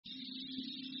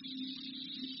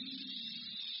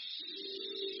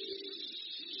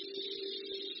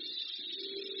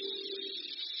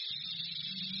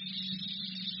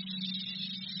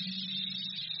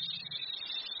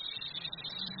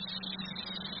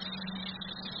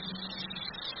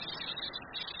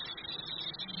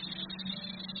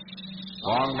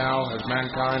Long now has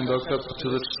mankind looked up to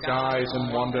the skies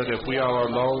and wondered if we are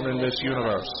alone in this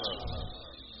universe.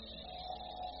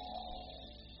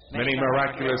 Many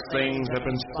miraculous things have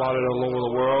been spotted all over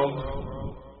the world,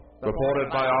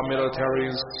 reported by our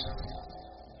militaries,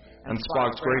 and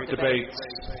sparked great debates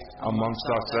amongst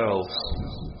ourselves.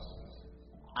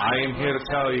 I am here to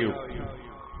tell you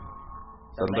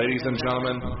that, ladies and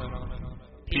gentlemen,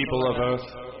 people of Earth,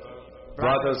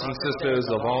 brothers and sisters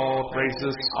of all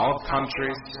races, all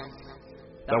countries,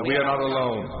 that we are not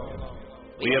alone.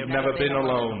 We have never been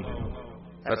alone.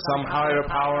 That some higher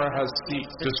power has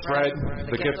seeked to spread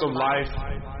the gift of life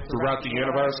throughout the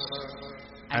universe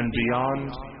and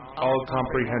beyond all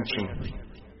comprehension.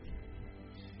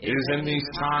 It is in these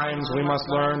times we must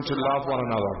learn to love one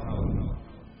another.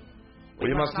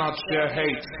 We must not share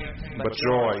hate, but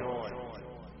joy.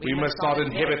 We must not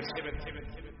inhibit,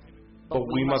 but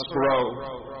we must grow.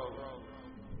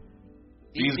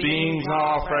 These beings are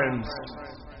our friends.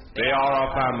 They are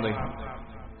our family.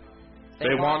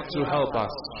 They want to help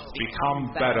us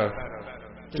become better,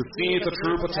 to see the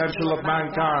true potential of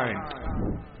mankind.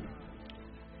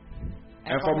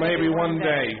 And for maybe one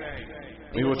day,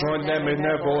 we will join them in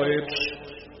their voyage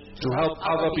to help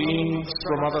other beings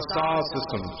from other star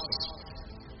systems.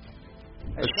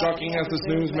 As shocking as this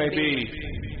news may be,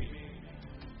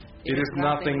 it is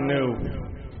nothing new.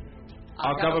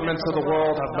 Our governments of the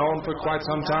world have known for quite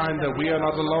some time that we are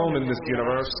not alone in this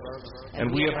universe,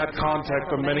 and we have had contact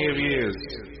for many years,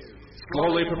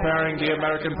 slowly preparing the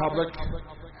American public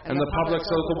and the publics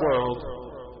of the world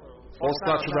for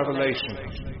such a revelation.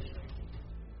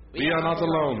 We are not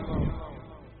alone,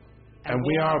 and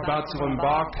we are about to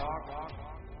embark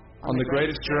on the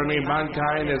greatest journey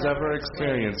mankind has ever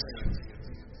experienced.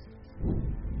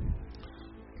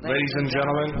 Ladies and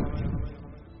gentlemen,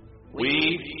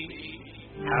 we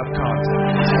have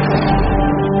contact.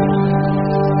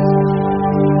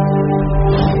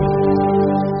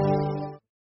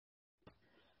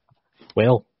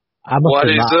 Well, what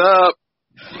is up?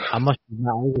 I must admit,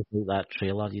 I always like that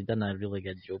trailer. You done a really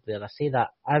good job there. I say that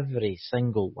every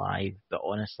single live, but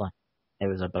honestly, it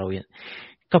was a brilliant.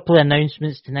 Couple of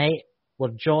announcements tonight. We're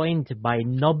joined by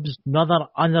Nubs, none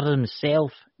other than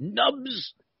himself.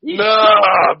 Nubs!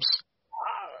 Nubs!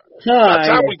 That's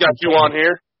how we got you on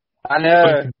here. I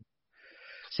know.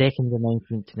 Second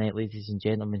announcement tonight, ladies and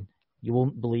gentlemen. You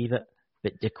won't believe it,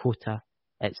 but Dakota,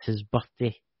 it's his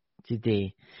birthday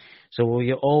today. So will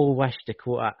you all wish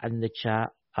Dakota in the chat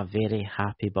a very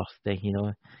happy birthday, you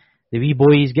know. The wee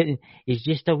boy he's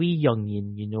just a wee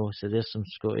youngin, you know, so there's some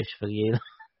Scottish for you.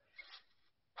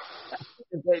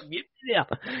 Mute me there.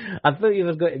 I thought you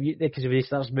were going to mute me because when he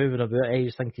starts moving about, I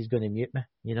just think he's going to mute me,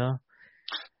 you know.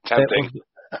 Tempting.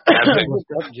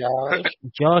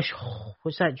 Josh,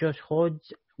 what's that, Josh Hodge?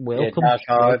 Welcome. Yeah, Josh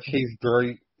Hodge, he's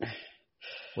great.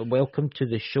 Well, welcome to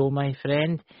the show, my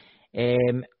friend.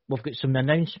 We've got some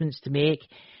announcements to make.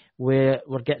 We're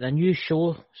getting a new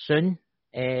show soon.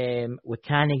 We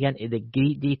can't get into the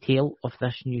great detail of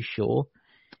this new show,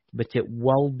 but it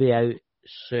will be out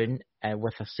soon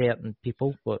with a certain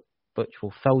people, which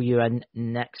will fill you in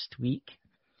next week.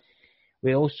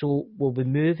 We also will be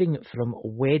moving from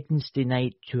Wednesday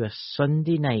night to a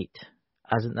Sunday night.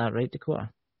 Isn't that right, Dakota?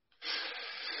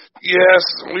 Yes,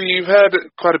 we've had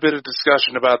quite a bit of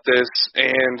discussion about this,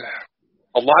 and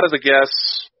a lot of the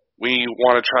guests we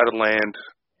want to try to land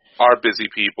are busy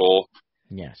people.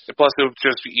 Yes. And plus, it would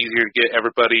just be easier to get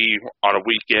everybody on a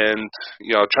weekend,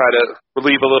 you know, try to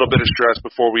relieve a little bit of stress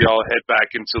before we all head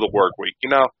back into the work week, you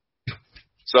know?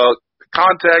 So,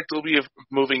 contact will be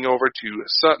moving over to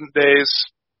Sundays.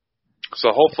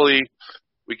 So, hopefully,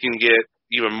 we can get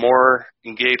even more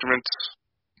engagement.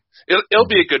 It'll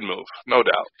be a good move, no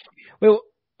doubt. Well,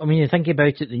 I mean, you think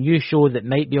about it, the new show that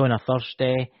might be on a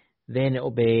Thursday, then it'll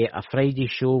be a Friday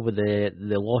show with the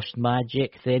Lost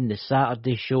Magic, then the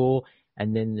Saturday show,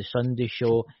 and then the Sunday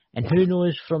show. And who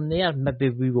knows from there, maybe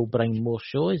we will bring more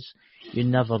shows. You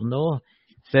never know.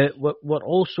 But we're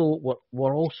also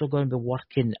going to be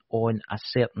working on a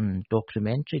certain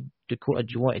documentary. Dakota,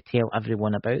 do you want to tell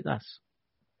everyone about this?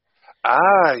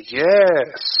 Ah,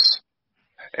 yes.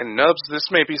 And Nubs, this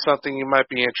may be something you might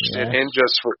be interested in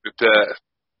just to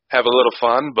have a little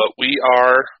fun, but we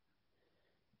are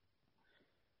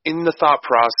in the thought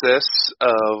process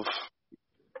of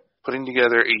putting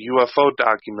together a UFO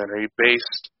documentary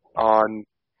based on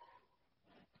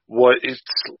what it's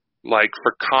like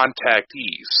for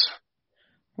contactees.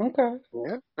 Okay.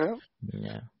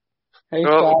 Yeah. Hey,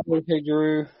 Scott. Hey,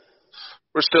 Drew.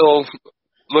 We're still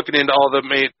looking into all the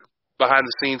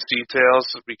behind-the-scenes details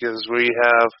because we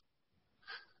have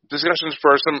discussions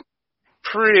for some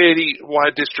pretty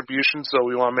wide distribution, so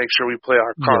we want to make sure we play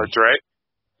our cards right.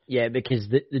 Yeah, because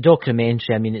the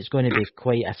documentary, I mean, it's going to be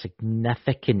quite a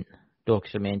significant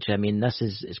documentary. I mean,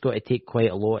 it's got to take quite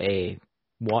a lot of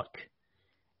work.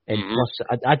 And plus,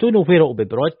 I don't know where it'll be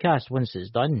broadcast once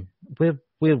it's done. Where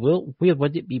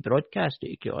would it be broadcast,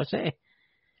 out of curiosity?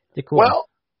 Dakota?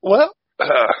 Well,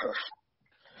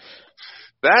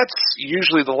 that's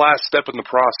usually the last step in the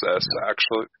process,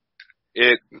 actually.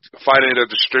 Finding a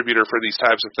distributor for these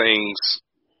types of things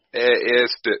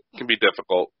can be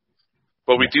difficult.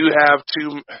 But we do have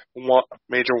two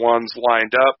major ones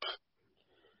lined up.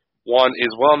 One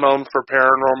is well known for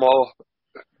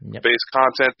paranormal-based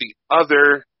content. The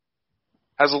other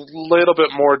has a little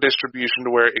bit more distribution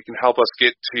to where it can help us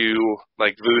get to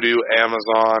like Voodoo,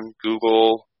 Amazon,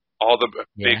 Google, all the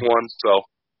big ones. So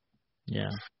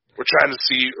we're trying to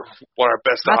see what our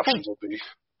best options will be.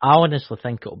 I honestly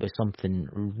think it'll be something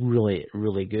really,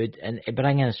 really good, and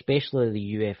bringing especially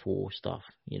the UFO stuff,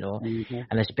 you know,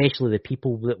 and especially the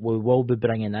people that we will be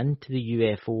bringing into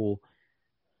the UFO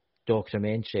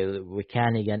documentary. We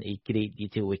can't get into great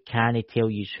detail. We can't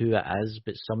tell you who it is,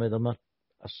 but some of them are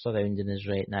surrounding us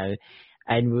right now,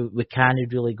 and we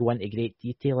can't really go into great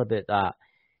detail about that,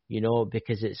 you know,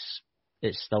 because it's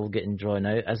still getting drawn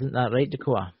out. Isn't that right,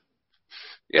 Dakota?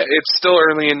 Yeah, it's still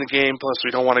early in the game. Plus,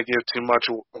 we don't want to give too much.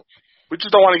 We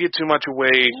just don't want to give too much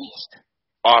away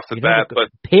off the bat.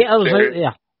 But Peter's out there.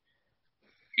 Yeah,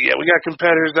 we got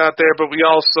competitors out there, but we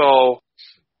also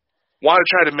want to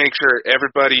try to make sure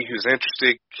everybody who's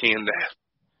interested can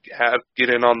get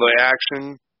in on the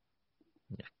action.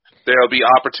 Yeah. There'll be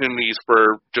opportunities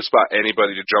for just about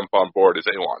anybody to jump on board if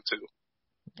they want to.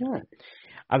 Yeah.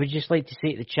 I would just like to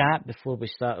say to the chat before we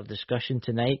start our discussion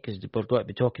tonight, because we're going to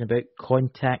be talking about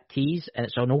contactees, and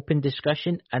it's an open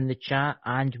discussion in the chat,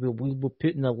 and we will be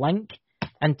putting the link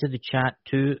into the chat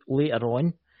too later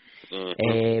on.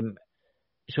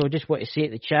 So I just want to say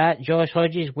to the chat, Josh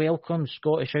Hodges, welcome.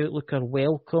 Scottish Outlooker,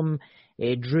 welcome.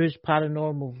 Drew's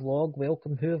Paranormal Vlog,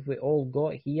 welcome. Who have we all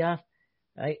got here?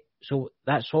 Right. So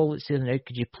that's all it's saying now.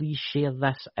 Could you please share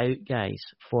this out, guys?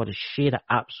 Share it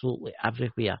absolutely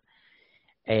everywhere.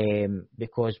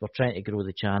 Because we're trying to grow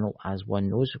the channel, as one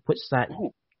knows. What's that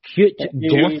cute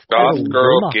goth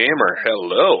girl gamer?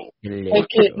 Hello. Hey,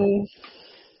 kittens.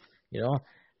 You know,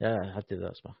 I have to do that.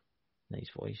 That's my nice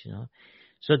voice, you know.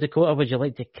 So, Dakota, would you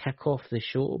like to kick off the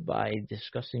show by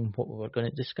discussing what we're going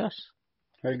to discuss?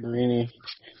 Hey, Greenie.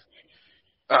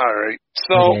 All right.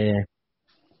 So,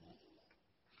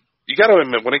 you got to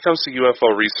admit, when it comes to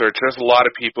UFO research, there's a lot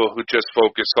of people who just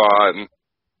focus on,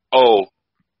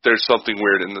 there's something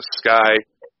weird in the sky,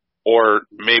 or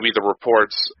maybe the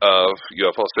reports of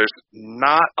UFOs. There's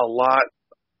not a lot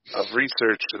of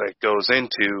research that goes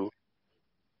into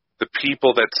the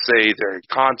people that say they're in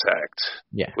contact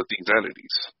with these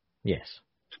entities. Yes.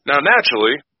 Now,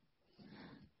 naturally,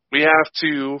 we have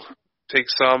to take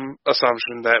some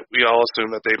assumption that we all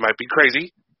assume that they might be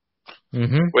crazy,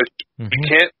 which we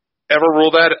can't ever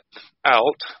rule that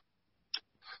out.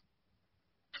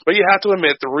 But you have to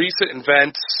admit, the recent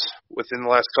events within the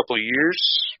last couple of years,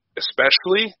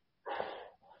 especially,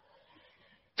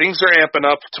 things are amping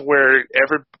up to where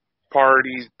every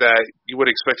party that you would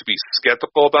expect to be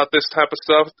skeptical about this type of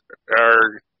stuff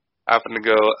are having to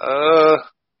go,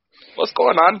 what's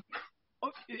going on?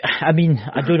 I mean,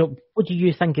 I don't know. What do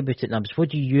you think about it, Nubs? What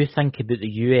do you think about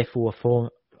the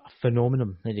UFO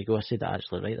phenomenon? There you go. I said that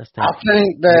actually right this time. I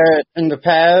think that in the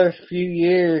past few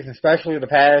years, especially the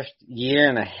past year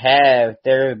and a half,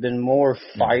 there have been more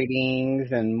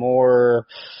sightings and more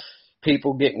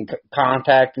people getting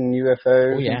contacting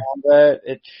UFOs and all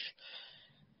that.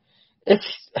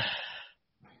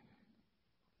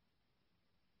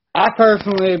 I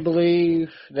personally believe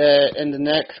that in the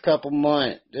next couple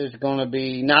months there's going to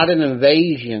be not an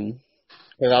invasion,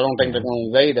 because I don't think they're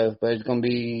going to invade us, but it's going to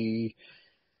be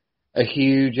a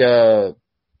huge,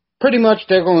 pretty much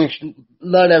they're going to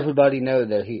let everybody know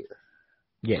they're here.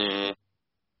 Yes.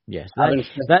 Yes.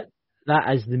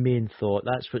 That is the main thought.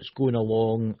 That's what's going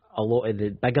along a lot of the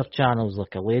bigger channels,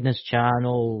 like Elena's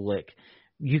channel, like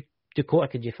you, Dakota,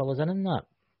 could you fill us in on that?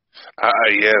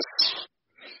 Yes.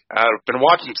 I've been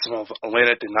watching some of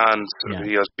Elena Denon's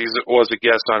videos. She was a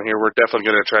guest on here. We're definitely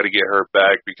going to try to get her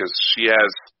back because she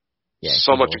has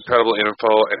so much incredible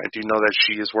info, and I do know that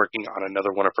she is working on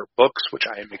another one of her books, which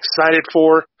I am excited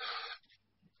for.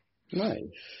 Nice.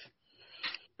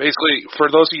 Basically, for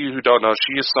those of you who don't know,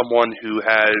 she is someone who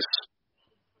has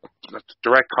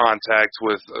direct contact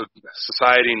with a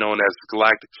society known as the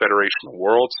Galactic Federation of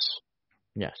Worlds.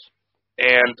 Yes.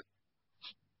 And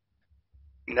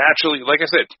naturally, like I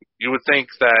said, you would think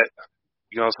that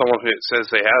someone who says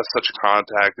they have such a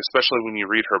contact, especially when you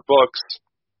read her books,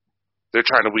 they're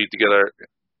trying to weave together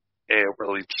a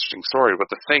really interesting story. But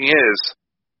the thing is,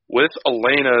 with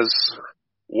Elena's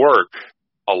work,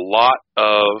 a lot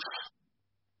of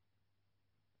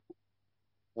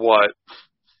what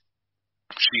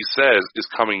she says is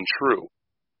coming true.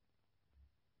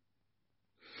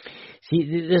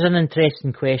 See, there's an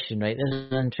interesting question, right?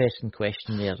 There's an interesting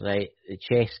question there, right? The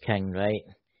Chess King, right?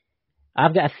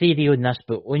 I've got a theory on this,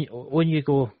 but when you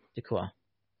go, Dakota,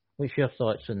 what's your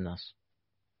thoughts on this?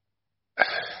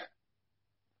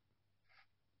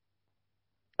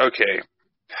 Okay,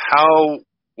 how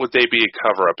would they be a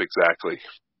cover-up exactly?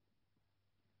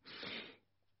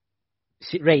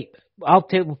 See, right, I'll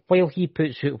tell while he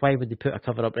puts it, why would they put a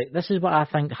cover up, right? This is what I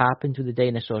think happened with the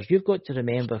dinosaurs. You've got to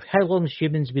remember, how long has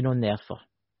humans been on the Earth for?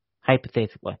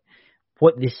 Hypothetically.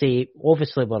 What they say,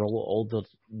 obviously we're a lot older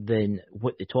than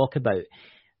what they talk about.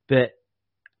 But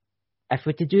if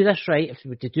we're to do this right, if we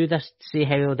were to do this, say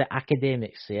how the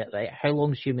academics say it, right? How long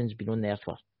has humans been on the Earth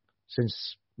for?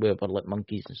 Since we were like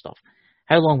monkeys and stuff.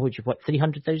 How long would you,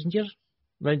 300,000 years?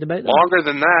 Round about that? Longer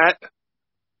than that.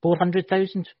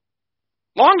 400,000?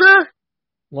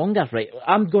 Longer, right?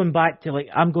 I'm going back to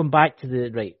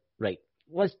the right.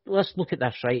 Let's look at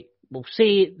this, right? We'll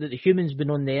say that the humans been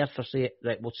on the Earth for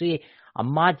we'll say a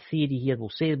mad theory here. We'll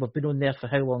say we've been on the Earth for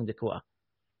how long, Dakota?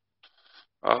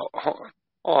 Hold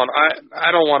on.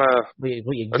 I don't want to. Wait,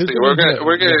 let's see. We're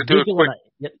gonna do a quick.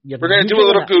 We're gonna do a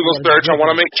little Google search. I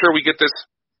want to make sure we get this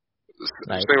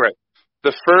thing right.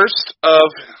 The first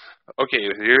of. Okay,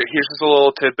 here's just a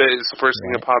little tidbit. It's the first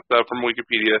thing that popped up from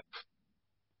Wikipedia.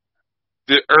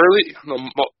 The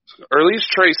earliest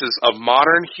traces of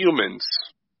modern humans,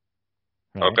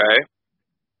 okay,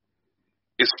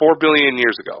 is 4 billion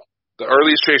years ago. The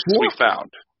earliest traces we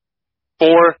found.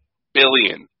 4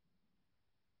 billion.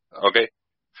 Okay?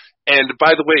 And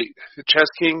by the way, Chess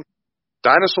King,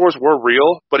 dinosaurs were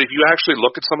real, but if you actually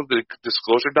look at some of the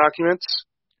disclosure documents,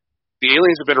 the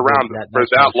aliens have been around for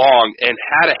that long and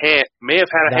may have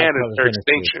had a hand in their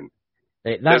extinction.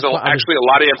 There's actually a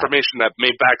lot of information that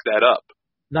may back that up.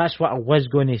 That's what I was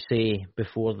going to say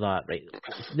before that, right?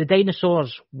 The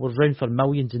dinosaurs were around for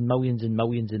millions and millions and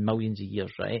millions and millions of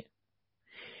years, right?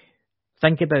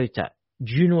 Think about it.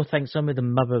 Do you think some of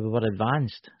them maybe were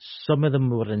advanced? Some of them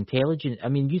were intelligent. I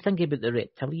mean, you think about the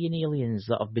reptilian aliens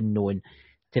that have been known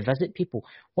to visit people.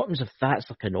 What happens if that's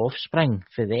like an offspring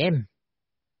for them?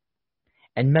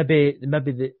 And maybe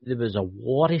there was a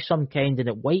war of some kind and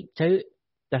it wiped out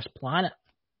this planet.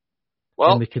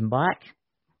 Well, and we come back.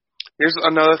 Here's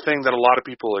another thing that a lot of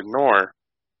people ignore.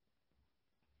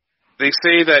 They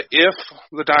say that if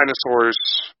the dinosaurs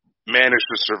managed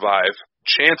to survive,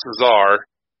 chances are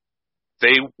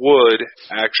they would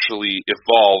actually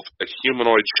evolve a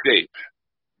humanoid shape.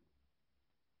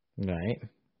 Right.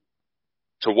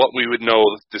 To what we would know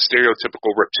the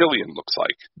stereotypical reptilian looks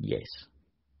like. Yes.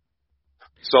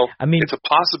 So, it's a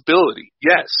possibility,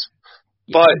 yes.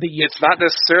 But it's not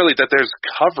necessarily that there's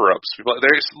cover-ups.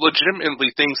 There's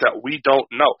legitimately things that we don't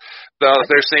know.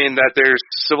 They're saying that there's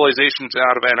civilizations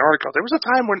out of Antarctica. There was a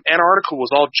time when Antarctica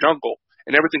was all jungle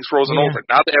and everything's frozen over.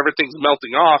 Now that everything's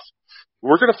melting off,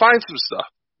 we're going to find some stuff.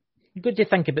 Good to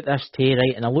think about this too,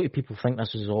 right? And a lot of people think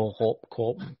this is all hop,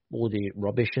 load of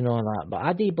rubbish and all that. But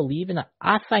I do believe in it.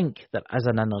 I think there is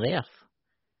an inner Earth.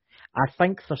 I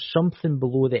think there's something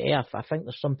below the Earth. I think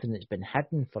there's something that's been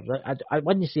hidden for. I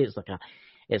wouldn't say it's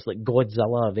like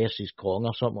Godzilla versus Kong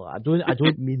or something like that. I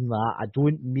don't mean that. I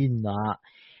don't mean that.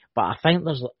 But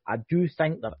I do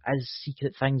think there is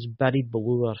secret things buried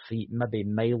below our feet, maybe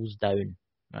miles down,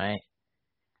 right?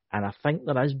 And I think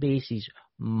there is bases,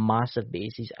 massive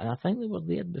bases, and I think they were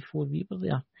there before we were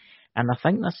there. And I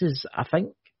think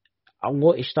a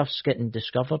lot of stuff's getting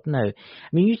discovered now. I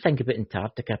mean, you think about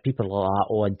Antarctica, people are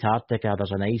like, Antarctica,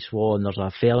 there's an ice wall and there's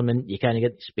a firmament, you can't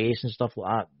get to space and stuff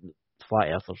like that. Flat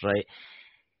earthers, right?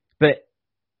 But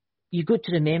you got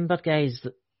to remember, guys,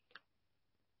 that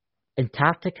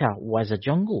Antarctica was a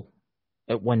jungle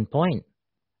at one point.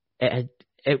 And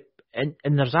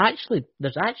there's actually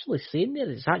saying there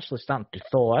it's actually starting to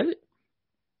thaw out.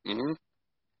 Mm-hmm.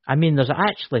 I mean, there's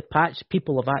actually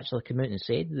people have actually come out and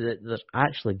said that there's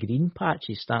actually green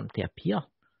patches starting to appear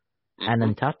in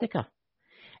Antarctica.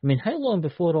 I mean, how long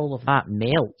before all of that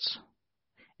melts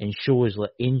and shows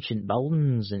like ancient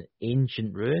buildings and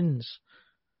ancient ruins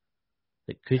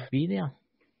that could be there?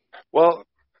 Well,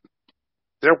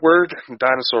 there were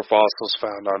dinosaur fossils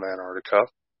found on Antarctica.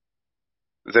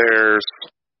 There's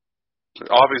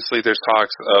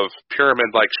talks of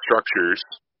pyramid-like structures.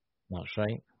 That's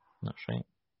right.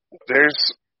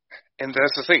 And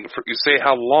that's the thing. You say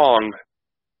how long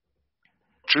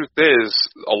truth is,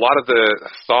 a lot of the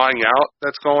thawing out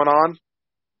that's going on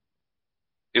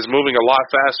is moving a lot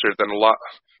faster than a lot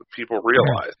of people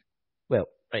realize. Well,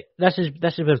 right. This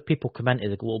is where people come into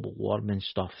the global warming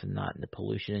stuff and that, and the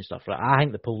pollution and stuff. Right. I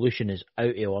think the pollution is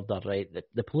out of order. Right.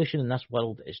 The pollution in this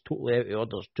world is totally out of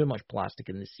order. There's too much plastic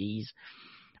in the seas.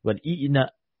 We're eating it.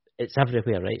 It's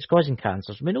everywhere. Right. It's causing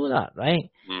cancers. We know that. Right.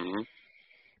 Mm-hmm.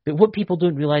 But what people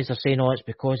don't realise, they're saying, oh, it's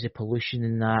because of pollution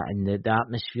and that, and the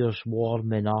atmosphere's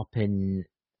warming up, and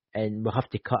we'll have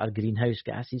to cut our greenhouse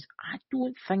gases. I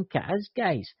don't think it is,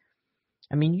 guys.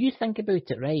 I mean, you think about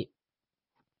it, right?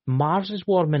 Mars is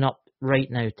warming up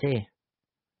right now, too.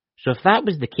 So if that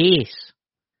was the case,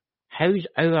 how's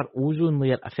our ozone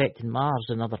layer affecting Mars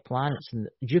and other planets? And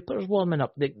Jupiter's warming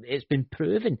up. It's been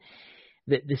proven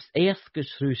that this Earth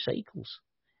goes through cycles.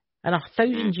 And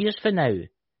 1,000 years from now,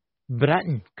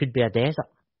 Britain could be a desert,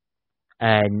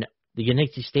 and the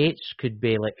United States could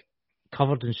be like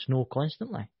covered in snow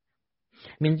constantly.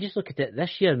 I mean, just look at it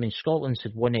this year. I mean, Scotland's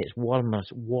had one of its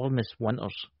warmest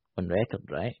winters on record,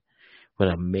 right?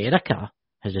 Where America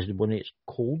has had one of its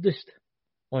coldest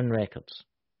on records.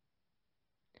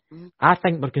 I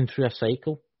think we're going through a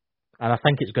cycle, and I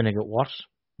think it's going to get worse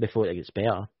before it gets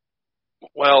better.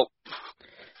 Well,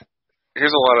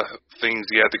 here's a lot of things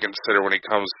you have to consider when it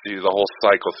comes to the whole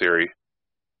cycle theory.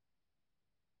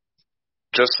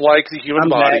 Just like the human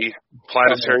body,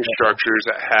 planetary structures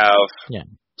that have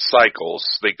cycles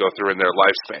they go through in their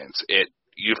lifespans.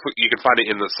 You can find it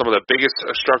in some of the biggest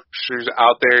structures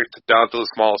out there down to the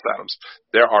smallest atoms.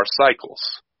 There are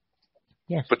cycles.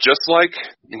 Yes. But just like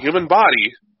the human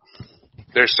body,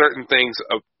 there's certain things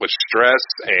with stress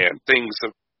and things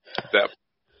that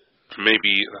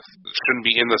maybe shouldn't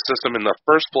be in the system in the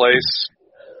first place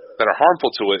that are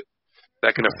harmful to it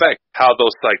that can affect how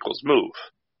those cycles move.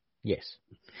 Yes.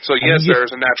 So yes,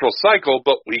 there's a natural cycle,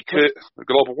 but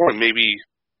global warming may be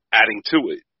adding to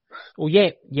it. Oh yeah.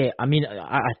 I mean,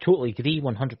 I totally agree,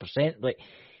 100%.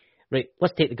 Right,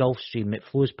 let's take the Gulf Stream. It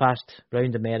flows past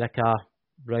round America,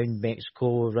 round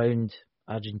Mexico, round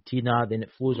Argentina, then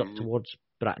it flows up towards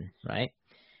Britain, right?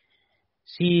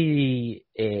 See,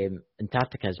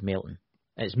 Antarctica is melting.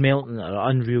 It's melting at an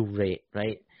unreal rate,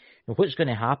 right? And what's going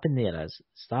to happen there is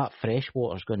that fresh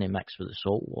water is going to mix with the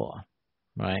salt water,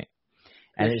 right?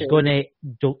 And it's going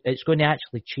to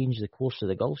actually change the course of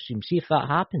the Gulf Stream. See if that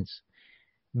happens.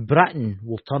 Britain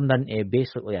will turn into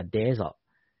basically a desert,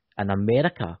 and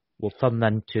America will turn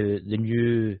into the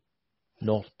new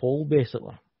North Pole,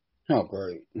 basically. Oh,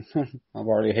 great. I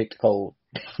already hate the cold.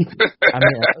 I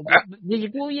mean, there you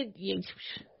go. There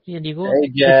you go.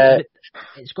 Hey,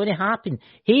 it's going to happen.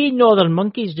 Hey, Northern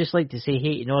Monkeys, just like to say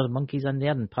hey to Northern Monkeys in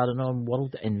there and Paranormal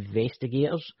World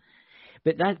investigators.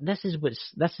 But this is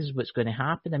what's going to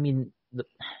happen. I mean,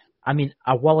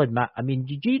 I will admit. I mean,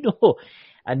 did you know?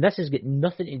 And this has got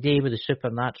nothing to do with the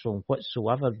supernatural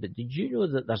whatsoever. But did you know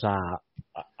that there's a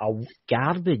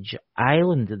garbage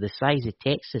island the size of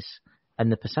Texas in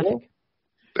the Pacific?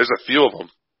 There's a few of them.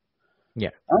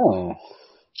 Yeah. Oh.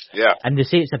 Yeah. And they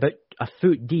say it's about a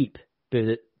foot deep,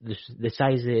 but the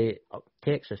size of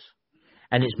Texas,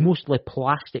 and it's mostly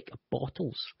plastic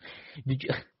bottles.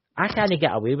 I can't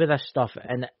get away with this stuff,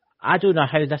 and I don't know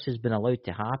how this has been allowed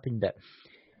to happen, but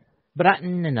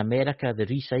Britain and America, they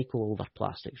recycle all their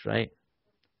plastics, right?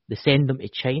 They send them to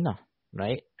China,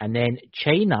 right? And then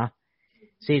China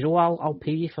says, oh, I'll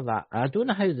pay you for that. I don't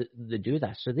know how they do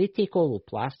this. So they take all the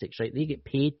plastics, right? They get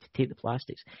paid to take the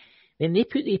plastics. Then they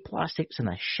put the plastics in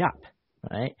a ship,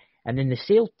 right? And then they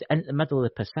sail into the middle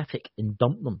of the Pacific and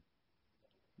dump them.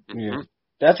 Yeah.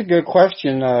 That's a good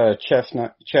question,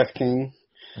 Chef King.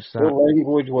 What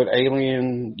language would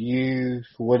alien use?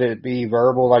 Would it be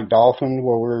verbal like dolphins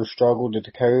where we struggle to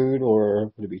decode,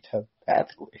 or would it be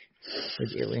telepathically?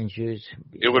 Would aliens use?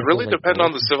 It would really depend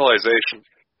on the civilization.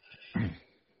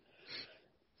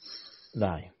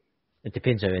 No. It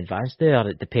depends how advanced they are.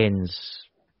 It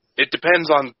depends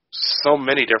on so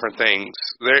many different things.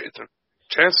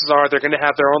 Chances are they're going to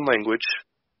have their own language.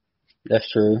 That's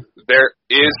true. There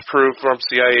is proof from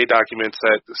CIA documents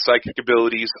that psychic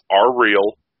abilities are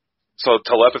real, so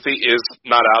telepathy is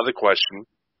not out of the question.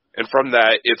 And from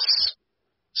that, it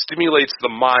stimulates the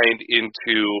mind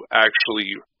into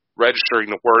actually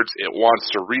registering the words it wants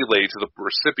to relay to the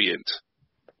recipient.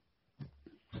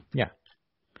 Yeah.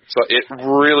 So it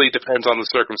really depends on the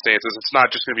circumstances. It's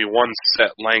not just going to be one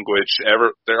set language.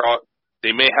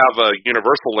 They may have a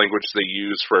universal language they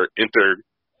use for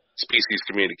interspecies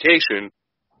communication.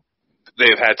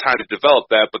 They've had time to develop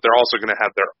that, but they're also going to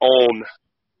have their own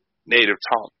native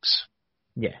tongues.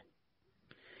 Yeah.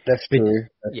 That's true.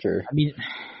 That's true. I mean,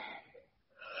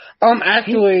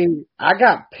 Actually, I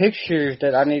got pictures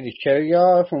that I need to show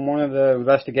y'all from one of the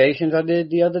investigations I did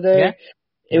the other day. Yeah.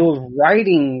 It was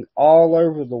writing all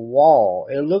over the wall.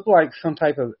 It looked like some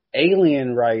type of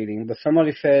alien writing, but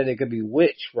somebody said it could be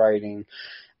witch writing.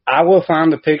 I will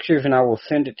find the pictures and I will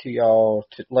send it to y'all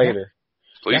later.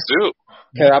 Please do.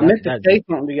 Because I meant to say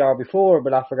something to y'all before,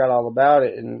 but I forgot all about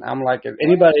it. And I'm like, if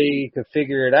anybody could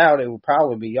figure it out, it would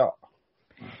probably be y'all.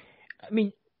 I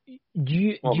mean,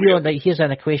 here's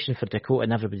a question for Dakota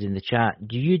and everybody in the chat.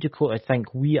 Do you, Dakota,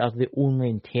 think we are the only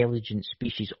intelligent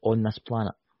species on this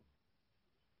planet?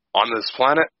 On this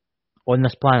planet? On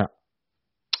this planet.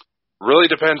 Really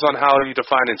depends on how you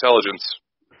define intelligence.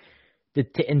 The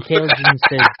intelligence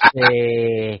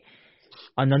is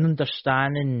an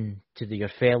understanding to your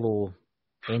fellow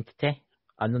entity.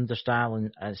 An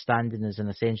understanding is in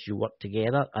a sense you work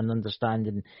together. An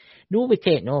understanding, not with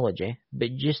technology,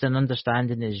 but just an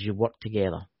understanding is you work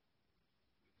together.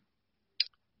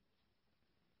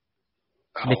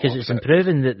 Because it's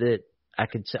improving that I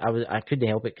couldn't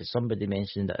help it because somebody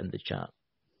mentioned it in the chat.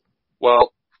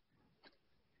 Well,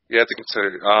 you have to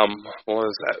consider, what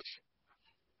was that?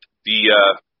 The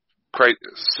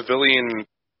civilization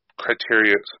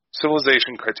criteria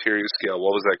scale,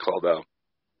 what was that called out?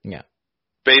 Yeah.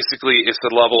 Basically, it's the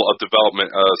level of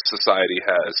development a society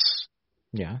has.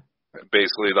 Yeah.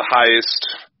 Basically, the highest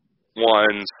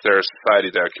ones, they're a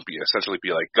society that can essentially be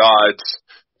like gods.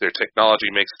 Their technology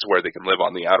makes it to where they can live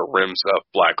on the outer rims of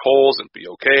black holes and be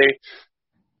okay.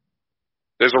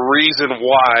 There's a reason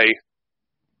why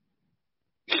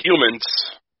humans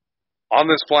on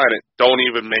this planet don't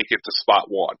even make it to spot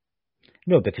one.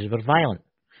 No, because we're violent.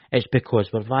 It's because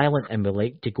we're violent and we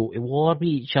like to go to war with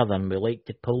each other and we like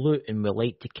to pollute and we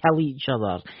like to kill each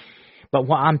other. But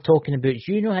what I'm talking about is,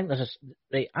 I think there's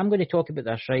right, I'm going to talk about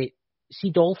this, right? See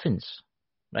dolphins,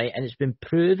 right? And it's been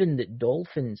proven that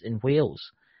dolphins in Wales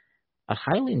are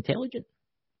highly intelligent.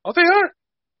 Oh, they are?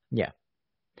 Yeah.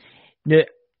 Now,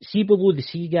 see below the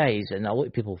sea, guys, and a lot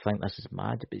of people think this is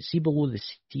mad, but see below the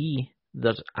sea,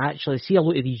 there's actually, see a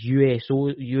lot of these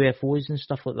UFOs and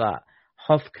stuff like that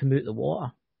have come out the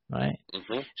water, right?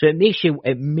 Mm-hmm. So it makes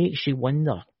you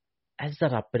wonder, is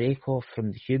there a break-off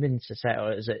from the human society,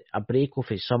 or is it a break-off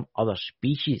of some other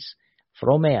species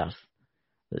from Earth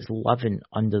that's living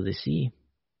under the sea?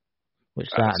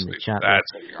 What's that in the chat?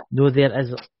 No, there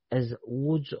is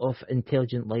loads of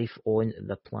intelligent life on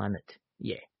the planet.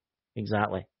 Yeah,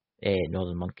 exactly.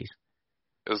 Northern monkeys.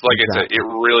 It's like exactly. I said, it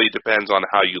really depends on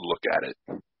how you look at it.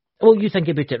 Well, you think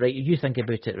about it,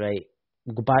 right?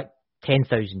 We'll go back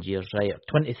 10,000 years, right? Or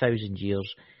 20,000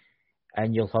 years,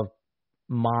 and you'll have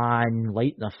man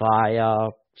lighting a fire,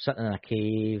 sitting in a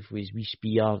cave with his wee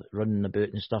spear, running about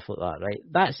and stuff like that, right?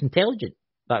 That's intelligent.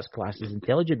 That's classed as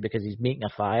intelligent because he's making a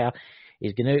fire,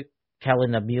 he's going out,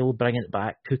 killing a meal, bringing it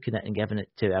back, cooking it and giving it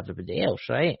to everybody else,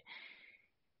 right?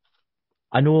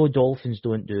 I know dolphins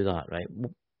don't do that, right?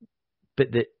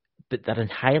 But they're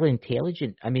highly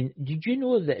intelligent. I mean, did you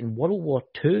know that in World War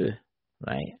II,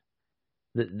 right,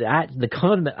 the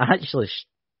government actually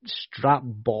strapped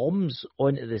bombs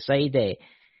onto the side of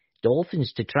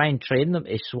dolphins to try and train them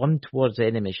to swim towards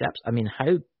enemy ships? I mean,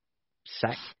 how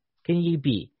sick can you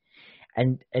be?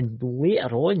 And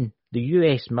later on, the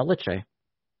US military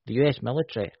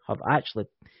have actually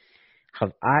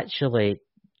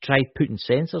tried putting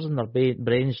sensors in their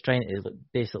brains, trying to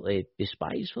basically be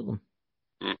spies for them.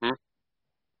 Mm-hmm.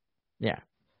 Yeah.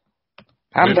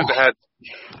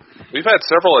 We've had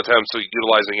several attempts at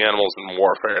utilizing animals in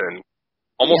warfare, and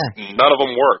almost none of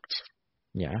them worked.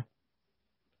 Yeah.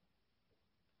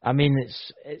 I mean,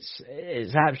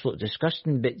 it's absolutely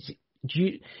disgusting. But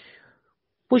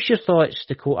what's your thoughts,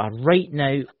 Dakota, right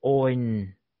now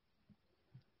on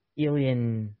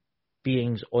alien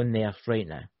beings on the Earth right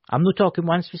now? I'm not talking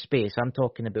ones for space. I'm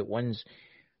talking about ones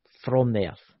from the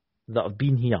Earth that have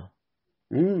been here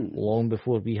long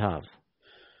before we have.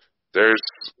 There's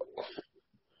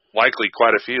likely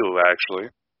quite a few, actually.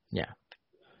 Yeah.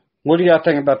 What do y'all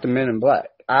think about the Men in Black?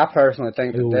 I personally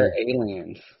think that they're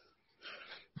aliens.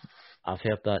 I've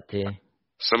heard that too.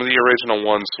 Some of the original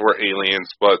ones were aliens,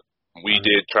 but we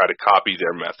did try to copy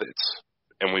their methods,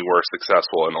 and we were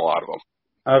successful in a lot of them.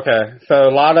 Okay, so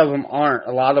a lot of them aren't.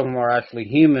 A lot of them are actually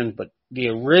human, but the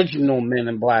original Men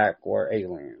in Black were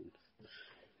aliens.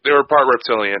 They were part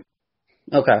reptilian.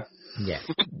 Okay. Yeah.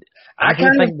 I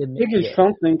kind of figured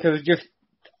something, because just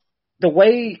the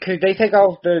way, because they take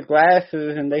off their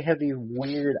glasses and they have these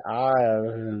weird eyes.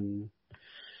 And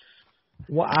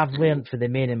what I've learned for the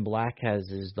Men in Black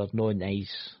is they're no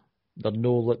nice. They're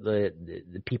no like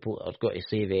the people that have got to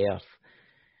save Earth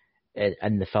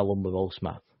in the film with Will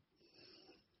Smith.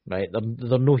 right?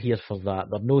 They're no here for that.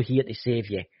 They're no here to save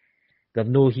you. They're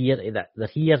no here to that. They're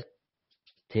here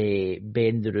to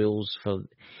bend the rules for.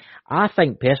 I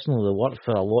think personally they work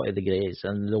for a lot of the greys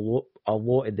and a lot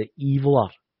of the eviler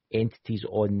entities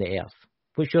on the earth.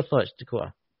 What's your thoughts,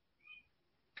 Dakota?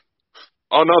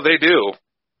 Oh no, they do.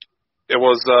 It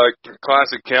was a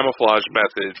classic camouflage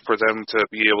method for them to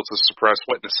be able to suppress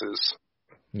witnesses.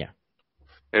 Yeah.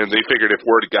 And they figured if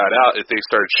word got out, if they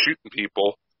started shooting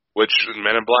people, which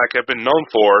Men in Black have been known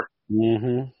for,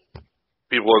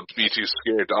 people would be too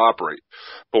scared to operate.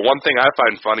 But one thing I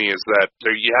find funny is that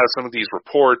you have some of these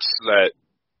reports that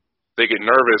they get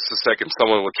nervous the second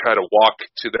someone would try to walk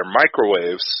to their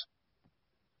microwaves,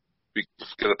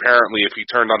 because apparently if you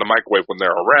turned on the microwave when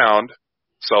they're around,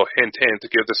 so hint, hint, to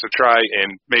give this a try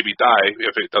and maybe die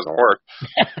if it doesn't work.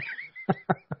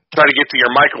 Try to get to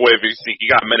your microwave if you think you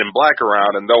got Men in Black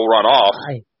around and they'll run off.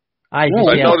 I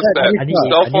noticed that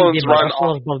cell phones run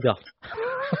off.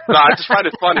 No, I just find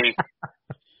it funny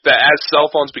that as cell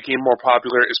phones became more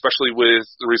popular, especially with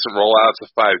the recent rollouts of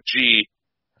 5G,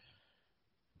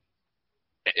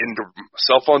 and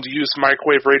cell phones use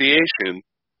microwave radiation,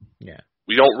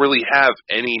 we don't really have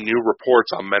any new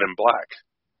reports on Men in Black.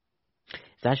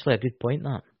 It's actually a good point,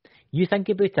 that. You think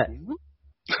about it.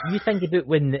 You think about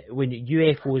when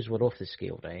UFOs were off the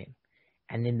scale, right?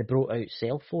 And then they brought out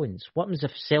cell phones. What happens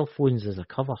if cell phones is a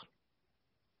cover?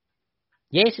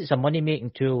 Yes, it's a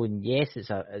money-making tool, and yes,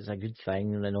 it's a good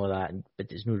thing and all that,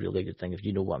 but it's not really a good thing if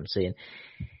you know what I'm saying.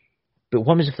 But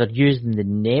what happens if they're using the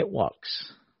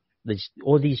networks,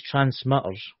 all these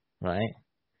transmitters, right,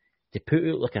 to put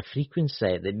out like a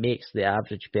frequency that makes the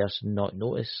average person not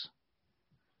notice?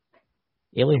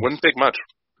 Aliens. Wouldn't take much.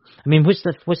 I mean, what's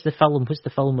the film? What's the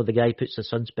film where the guy puts the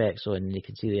sun specs on and you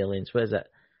can see the aliens? What is it?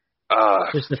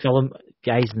 What's the film?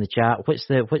 Guys in the chat. What's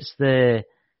the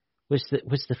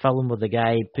film where the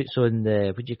guy puts on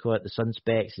the, what do you call it, the sun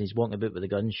specs, and he's walking about with a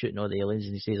gun shooting all the aliens,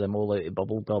 and he says, "I'm all out of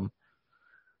bubble gum"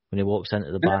 when he walks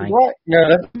into the bank? No,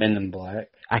 that's Men in Black.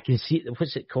 I can see.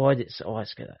 What's it called? It's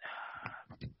got.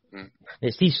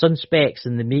 It's these sun specs,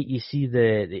 and they make you see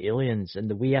the aliens and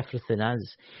the way everything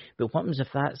is. But what happens if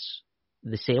that's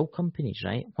the cell companies,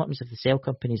 right? What happens if the cell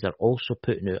companies are also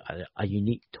putting out a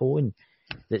unique tone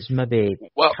that's maybe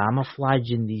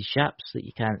camouflaging these ships that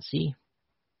you can't see?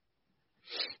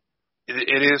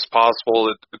 It is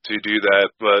possible to do that,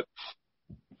 but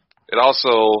it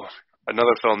also,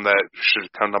 another film that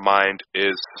should come to mind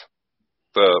is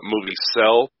the movie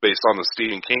Cell, based on the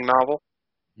Stephen King novel.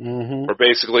 Where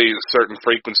basically certain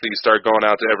frequencies start going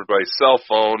out to everybody's cell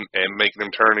phone and making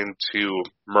them turn into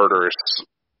murderous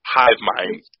hive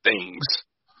mind things.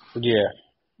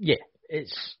 Yeah.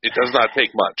 It does not take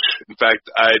much. In fact,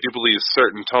 I do believe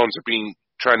certain tones are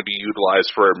trying to be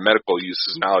utilized for medical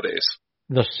uses nowadays.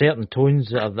 There's certain tones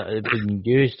that have been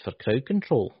used for crowd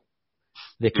control.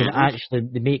 They can actually,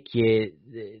 they make you.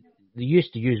 They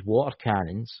used to use water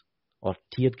cannons or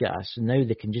tear gas, and now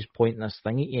they can just point this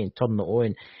thing at you and turn it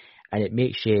on, and it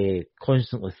makes you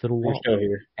constantly throw up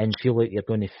and feel like you're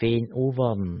going to faint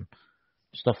over and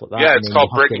stuff like that. Yeah, it's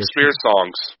called Britney Spears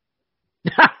songs.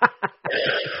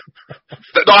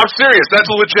 No, I'm serious. That's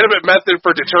a legitimate method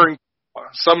for deterring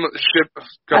some ship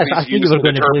companies use to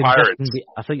deter pirates.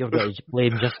 I thought you were going to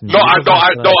blame Justin. No,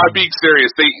 I'm being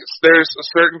serious. There's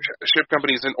certain ship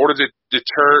companies, in order to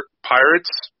deter pirates,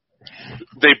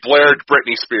 they blared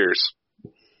Britney Spears.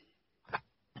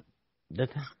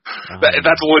 That's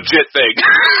a legit thing.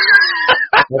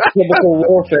 That's typical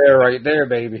warfare right there,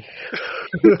 baby.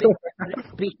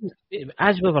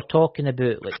 As we were talking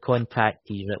about like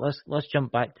contactees, right? Let's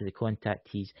jump back to the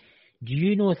contactees. Do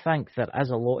you think that as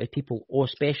a lot of people,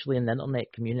 especially in the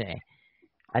internet community,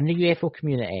 and the UFO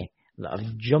community, that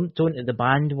have jumped onto the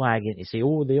bandwagon to say,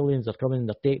 "Oh, the aliens are coming,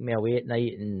 they're taking me away at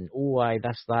night," and "Oh,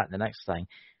 this, that, and the next thing,"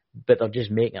 but they're just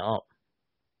making it up?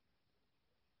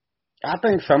 I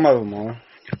think some of them are.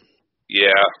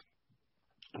 Yeah.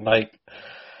 Like,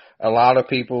 a lot of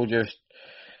people just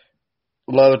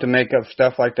love to make up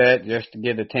stuff like that just to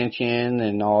get attention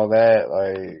and all that.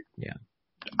 Like, yeah.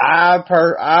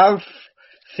 I've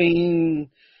seen,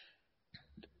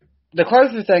 the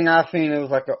closest thing I've seen, it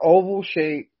was like an oval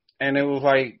shape, and it was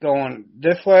like going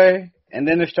this way, and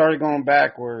then it started going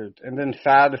backwards, and then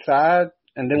side to side,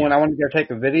 and then when I wanted to go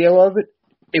take a video of it,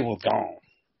 it was gone.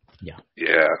 Yeah.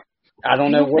 Yeah. I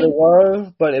don't know what it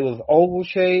was, but it was oval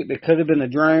shape. It could have been a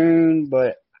drone,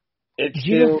 but it's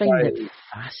still. You find it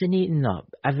fascinating that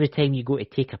every time you go to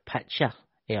take a picture of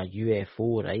a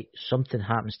UFO, right, something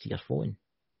happens to your phone.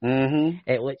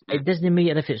 It doesn't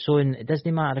matter if it's on. It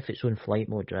doesn't matter if it's on flight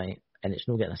mode, right, and it's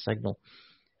not getting a signal.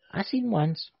 I seen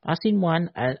one,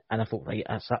 and I thought, right,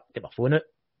 I started to get my phone out,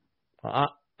 like that,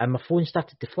 and my phone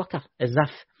started to flicker, as if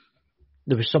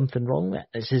there was something wrong with it.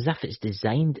 It's as if it's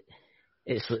designed.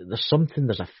 It's like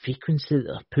there's a frequency that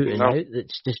they're putting out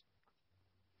that's just.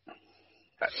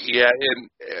 Yeah, and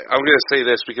I'm going to say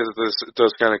this because it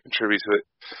does kind of contribute to it.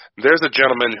 There's a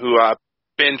gentleman who I've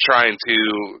been trying to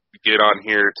get on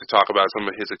here to talk about some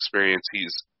of his experience.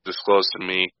 He's disclosed to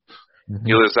me. Mm-hmm.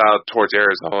 He lives out towards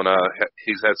Arizona.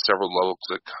 He's had several levels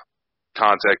of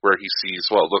contact where he sees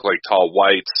what look like tall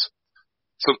whites.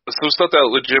 Some stuff that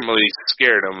legitimately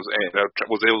scared him, and I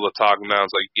was able to talk him down. I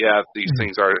was like, yeah, these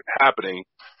things are happening.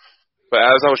 But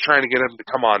as I was trying to get him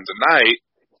to come on tonight,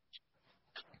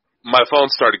 my phone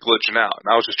started glitching out,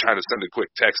 and I was just trying to send a quick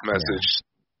text message.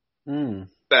 Yeah.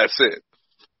 That's it.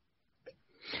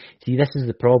 See, this is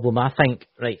the problem. I think,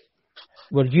 right,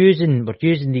 we're using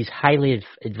these highly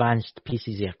advanced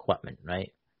pieces of equipment,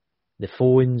 right? The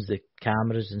phones, the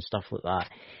cameras, and stuff like that.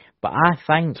 But I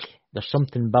think there's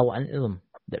something built into them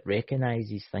that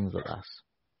recognises things like this,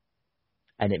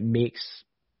 and it makes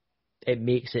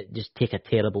it just take a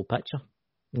terrible picture.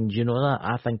 And do you know that?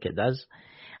 I think it does.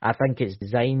 I think it's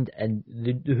designed, and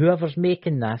whoever's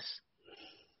making this,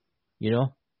 you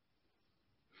know,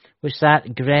 what's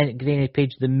that? Granny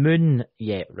Page, the moon.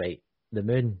 Yeah, right, the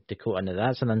moon, Dakota. Now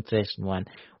that's an interesting one.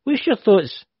 What's your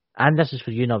thoughts? And this is for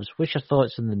you, Nubs. What's your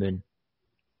thoughts on the moon?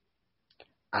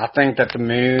 I think that the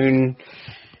moon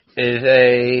is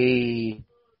a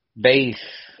base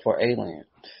for aliens.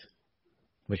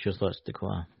 What's your thoughts,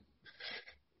 Dakota?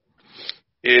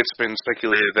 It's been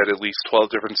speculated that at least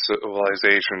 12 different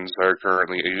civilizations are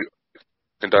currently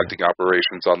conducting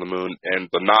operations on the moon, and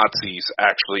the Nazis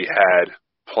actually had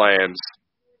plans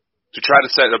to try to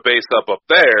set a base up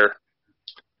there,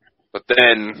 but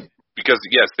then, because,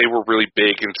 yes, they were really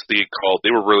big into the occult, they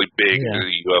were really big into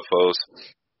the UFOs,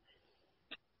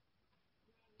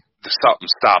 something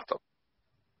stopped them.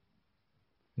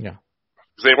 Yeah.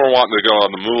 Because they weren't wanting to go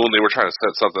on the moon, they were trying to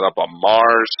set something up on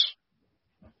Mars.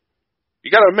 You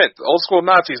got to admit, the old school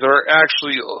Nazis are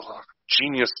actually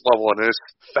genius level, and it's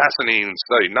fascinating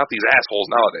study. Not these assholes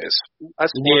nowadays. I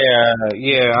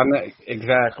know,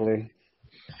 exactly.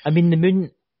 I mean, the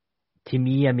moon. To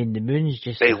me, the moon's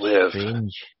just they live.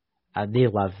 Strange. They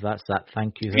live. That's that.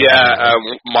 Thank you. Yeah,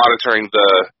 monitoring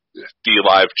the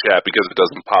live chat because it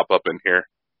doesn't pop up in here.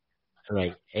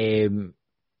 Right.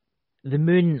 The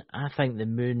moon, I think the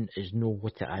moon is no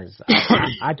what it is.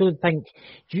 I don't think.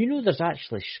 Do you know there's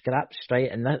actually scraps,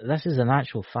 right? And this is an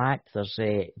actual fact. There's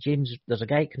a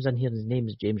guy that comes in here, and his name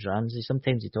is James Ramsey.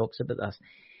 Sometimes he talks about this,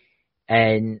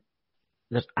 and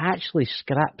there's actually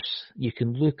scraps you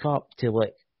can look up to,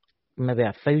 like maybe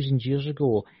 1,000 years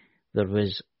ago. The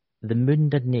moon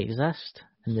didn't exist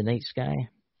in the night sky.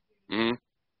 Mm-hmm.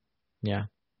 Yeah,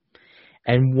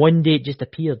 and one day it just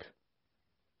appeared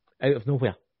out of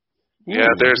nowhere. Yeah,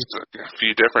 there's a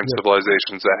few different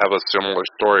civilizations that have a similar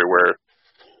story where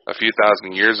a few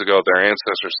thousand years ago their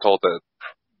ancestors told that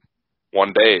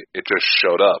one day it just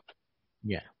showed up.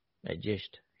 Yeah, it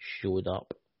just showed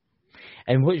up.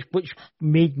 And which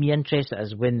made me interested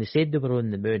is when they said they were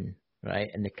on the moon, right,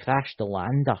 and they crashed the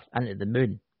lander into the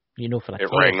moon, you know, for a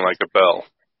test. It rang like a bell.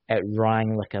 It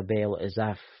rang like a bell as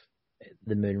if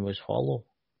the moon was hollow.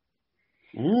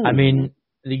 I mean,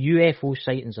 the UFO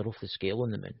sightings are off the scale on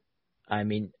the moon. I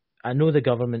mean, I know the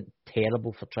government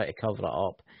terrible for trying to cover it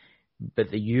up, but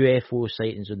the UFO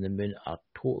sightings on the moon are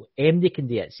total. They can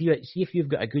do it. See if you've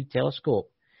got a good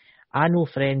telescope. I know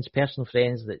personal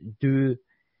friends that do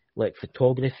like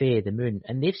photography of the moon,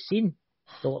 and they've seen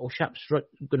the little ships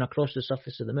going across the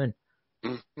surface of the moon.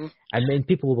 Mm-hmm. And then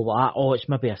people will be like, "Oh, it's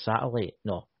maybe a satellite."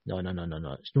 No.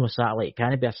 It's not a satellite. It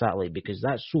can't be a satellite because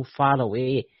that's so far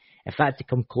away. If that had to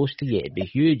come close to you, it'd be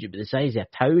huge. It'd be the size of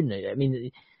a town. I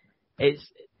mean.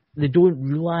 They don't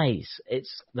realise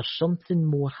there's something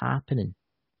more happening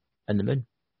in the moon.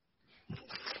 Do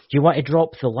you want to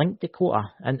drop the link, Dakota,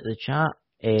 into the chat,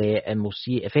 and we'll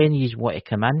see if any of you want to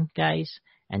come in, guys,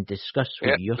 and discuss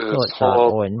what your thoughts are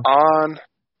on.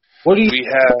 What do we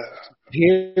have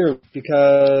here?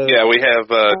 Because we have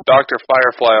Dr.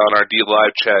 Firefly on our D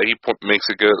Live chat. He makes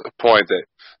a good point that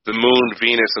the Moon,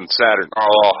 Venus, and Saturn are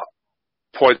all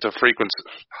point to frequency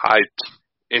high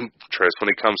interest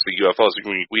when it comes to UFOs.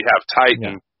 We have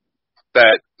Titan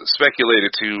that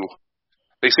speculated to.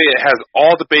 They say it has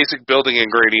all the basic building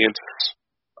ingredients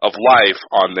of life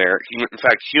on there. In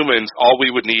fact, humans, all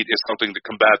we would need is something to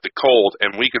combat the cold,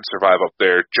 and we could survive up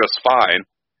there just fine.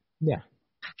 Yeah.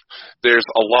 There's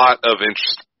a lot of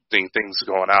interesting things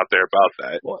going out there about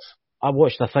that. Well, I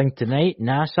watched a thing tonight,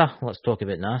 NASA. Let's talk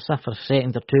about NASA for a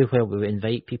second or two while we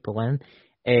invite people in.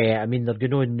 I mean, they're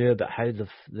going on now about how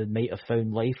they might have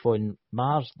found life on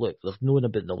Mars. Look, they've known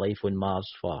about the life on Mars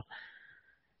for,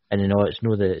 and you know, it's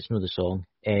no the song.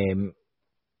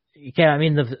 You can't. I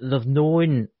mean, they've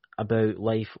known about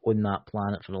life on that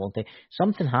planet for a long time.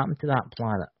 Something happened to that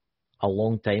planet a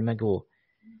long time ago.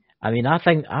 I mean, I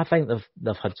think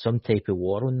they've had some type of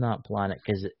war on that planet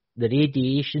because the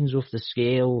radiation's off the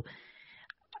scale.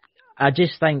 I do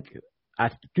think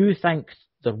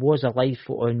there was a life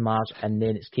on Mars and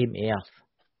then it came to Earth.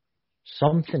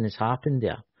 Something has happened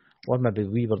there. Or maybe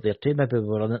we were there too. Maybe we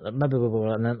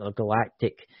were an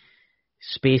intergalactic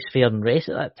spacefaring race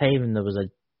at that time and there was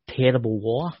a terrible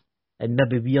war. And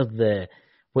maybe we're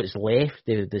what's left,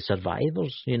 the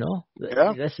survivors, you know?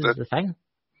 Yeah, this is the thing.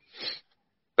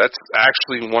 That's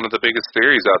actually one of the biggest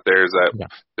theories out there, is that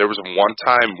there was one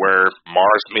time where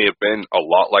Mars may have been a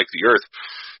lot like the Earth.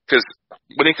 Because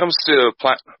when it comes to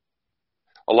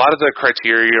a lot of the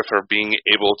criteria for being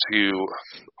able to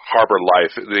harbor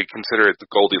life, they consider it the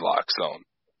Goldilocks zone,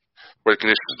 where the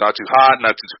conditions are not too hot,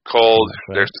 not too cold.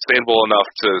 Right. They're sustainable enough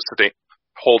to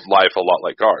hold life a lot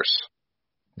like ours.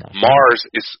 That's Mars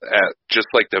is at just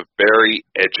like the very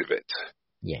edge of it.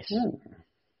 Yes.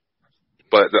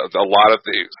 But a lot of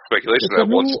the speculation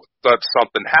that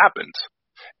something happened.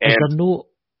 And is there no...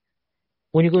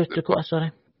 When you go to Dakota,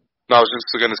 sorry. No, I was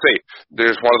just going to say,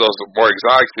 there's one of those more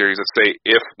exotic theories that say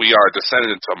if we are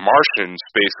descendants of Martians,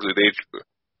 basically they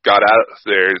got out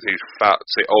there, they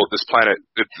say, oh, this planet,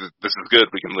 this is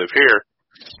good, we can live here.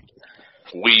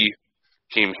 We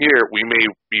came here, we may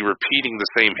be repeating the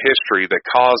same history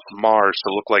that caused Mars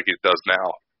to look like it does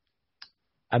now.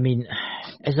 I mean,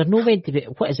 is there no meant to be...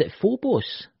 What is it,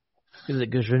 Phobos? That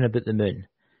goes round about the moon?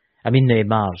 I mean,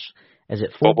 Mars. Is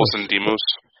it Phobos? Phobos and Deimos.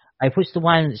 What's the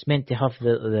one that's meant to have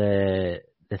the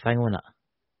thing on it?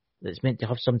 That's meant to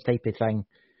have some type of thing.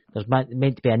 There's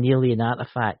meant to be an alien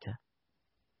artifact.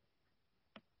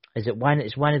 Is it one?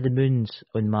 It's one of the moons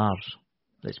on Mars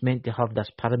that's meant to have this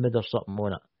pyramid or something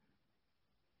on it.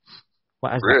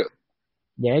 What is Really? it?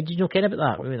 Yeah, did you know about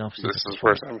that? I mean, this is the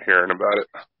first time hearing about it.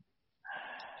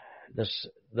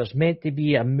 There's meant to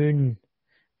be a moon.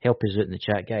 Help us out in the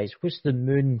chat, guys. What's the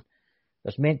moon?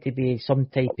 There's meant to be some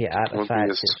type of artifact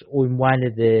that's on one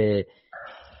of the...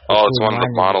 Oh, it's one of the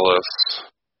monoliths.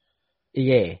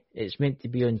 Yeah, it's meant to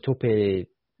be on top of...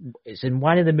 It's in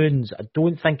one of the moons. I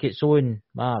don't think it's on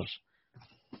Mars.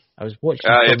 I was watching...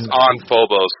 it's on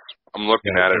Phobos. I'm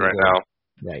looking at it right now.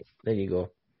 Right, there you go.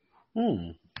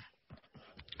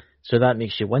 So that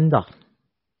makes you wonder,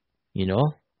 you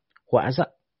know, what is it?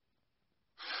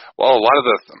 Well, a lot of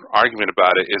the argument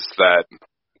about it is that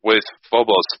with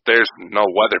Phobos, there's no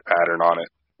weather pattern on it.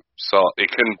 So it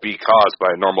couldn't be caused by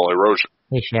normal erosion.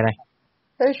 Hey, Sherry.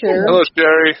 Hey, Sherry. Hello,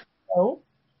 Sherry. Oh.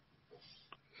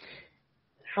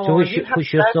 How So are what's you?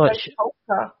 your thoughts?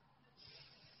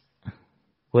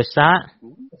 What's that?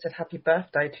 I said happy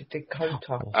birthday to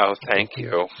Dakota. Oh, thank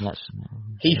you.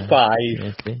 He's 5.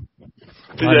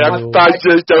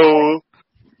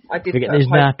 I did We get put a these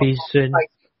post nappies on soon.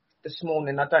 Facebook this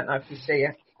morning. I don't know if you see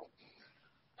it.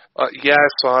 Yeah, I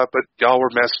saw it, but y'all were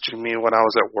messaging me when I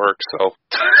was at work, so...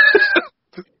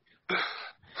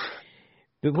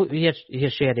 But here,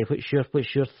 Sherry,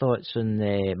 what's your thoughts on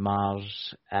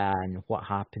Mars and what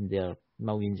happened there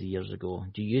millions of years ago?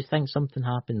 Do you think something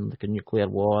happened, like a nuclear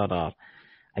war or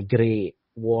a great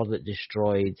war that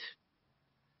destroyed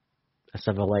a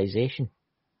civilization?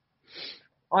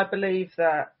 I believe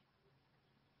that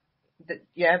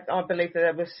I believe that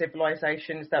there were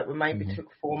civilizations that were maybe took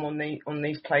form on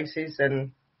these places,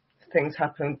 and things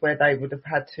happened where they would have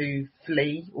had to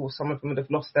flee, or some of them would have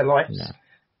lost their lives. Yeah.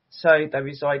 So they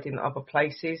reside in other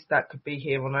places that could be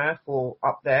here on Earth or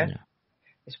up there. Yeah.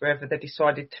 It's wherever they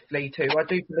decided to flee to. I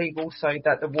do believe also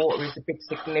that the water is a big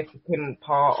significant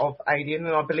part of Alien,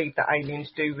 and I believe that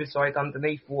aliens do reside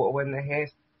underneath water when they're here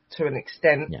to an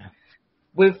extent. Yeah.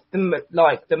 With the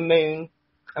moon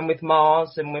and with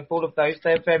Mars and with all of those,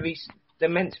 they're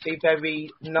meant to be very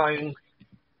known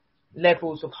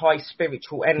levels of high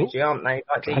spiritual energy, aren't they?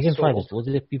 Like these sort of,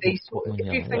 if you think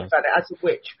about it, as a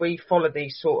witch, we follow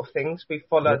these sort of things. We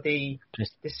follow the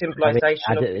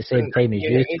symbolization of at the same time as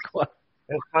you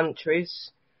and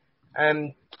countries,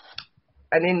 and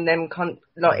in them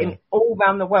in all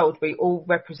around the world, we all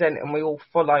represent and we all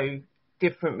follow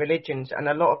different religions, and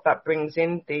a lot of that brings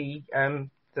in the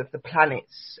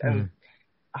planets and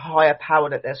a higher power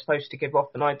that they're supposed to give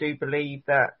off. And I do believe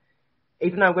that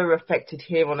even though we're affected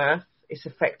here on Earth, it's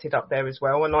affected up there as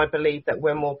well. And I believe that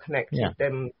we're more connected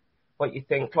than what you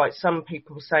think. Like some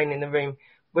people were saying in the room,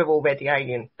 we're already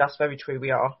alien. That's very true,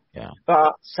 we are. Yeah.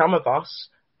 But some of us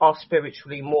are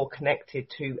spiritually more connected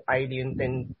to alien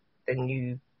than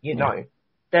you know.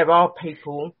 There are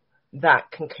people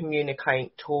that can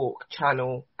communicate, talk,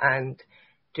 channel, and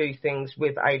do things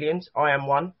with aliens. I am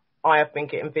one. I have been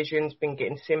getting visions, been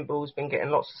getting symbols, been getting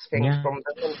lots of things from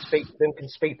them, and speak to them, can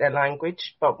speak their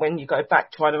language. But when you go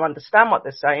back trying to understand what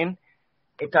they're saying,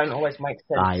 it don't always make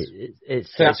sense.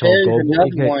 It's There's all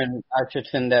another one I should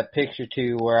send that picture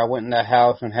to where I went in the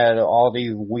house and had all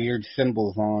these weird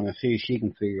symbols on and see if she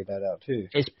can figure that out too.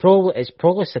 It's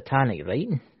probably satanic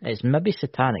writing. It's maybe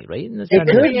satanic writing. It could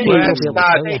be. Let's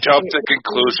not jump to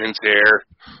conclusions here.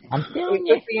 I'm telling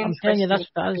you, that's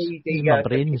my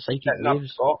brain, psychic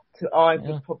waves. I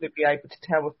would probably be able to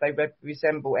tell if they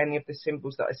resemble any of the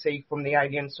symbols that I see from the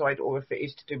alien side, or if it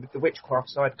is to do with the witchcraft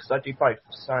side, because I do both.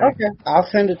 So okay, I'll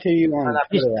send it to you on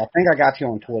Twitter. I think I got you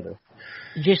on Twitter.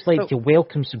 Just like to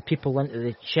welcome some people into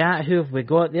the chat. Who have we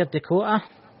got there, Dakota?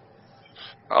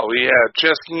 Oh, we have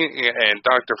Chesky and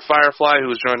Dr. Firefly,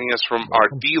 who's joining us from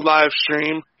our D-Live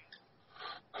stream.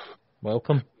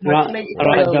 Welcome. Hello,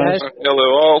 guys. Hello,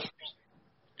 all.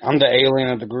 I'm the alien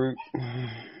of the group.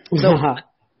 So,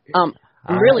 I'm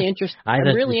really interested. I'm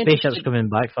really spaceship's interested. coming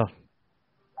back for.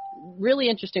 Really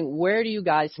interesting. Where do you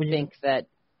guys think that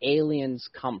aliens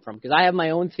come from? Because I have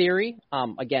my own theory.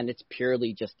 Again, it's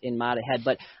purely just in my head,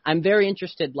 but I'm very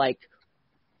interested. Like,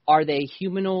 are they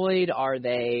humanoid? Are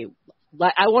they?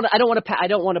 Like, I don't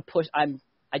want to push.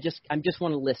 I just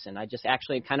want to listen. I just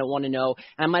actually kind of want to know.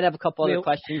 And I might have a couple other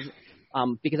questions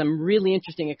because I'm really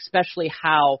interested, especially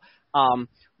how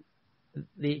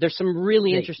there's some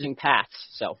really interesting paths.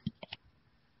 So.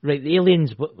 Right, the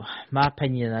aliens. My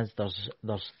opinion is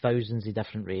there's thousands of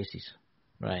different races.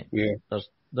 Right. Yeah.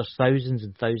 There's thousands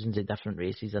and thousands of different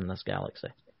races in this galaxy.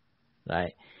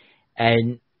 Right.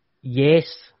 And yes,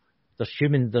 there's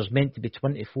human. There's meant to be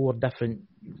 24 different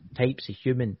types of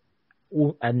human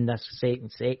in this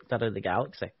second sector of the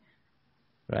galaxy.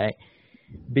 Right.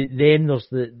 But then there's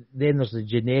the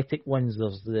genetic ones.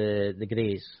 There's the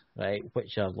greys. Right,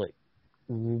 which are like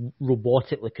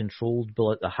robotically controlled by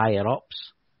like the higher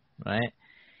ups. Right,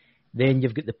 then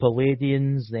you've got the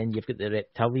Palladians, then you've got the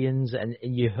Reptilians, and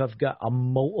you have got a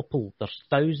multiple. There's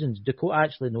thousands. Dakota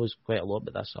actually knows quite a lot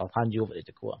about this, so I'll hand you over to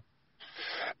Dakota.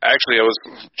 Actually, I was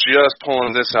just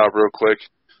pulling this out real quick.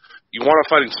 You want to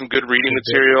find some good reading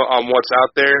material on what's out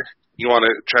there, you want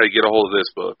to try to get a hold of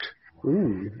this book.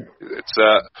 Ooh. It's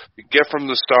Gift from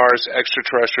the Stars,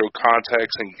 Extraterrestrial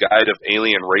Context and Guide of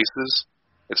Alien Races.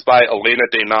 It's by Elena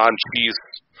Denon. She's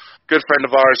a good friend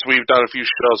of ours. We've done a few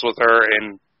shows with her,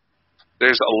 and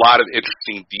there's a lot of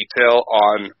interesting detail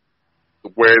on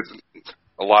where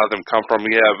a lot of them come from.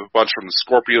 We have a bunch from the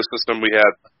Scorpio system. We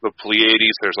have the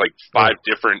Pleiades. There's like 5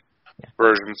 different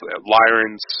versions.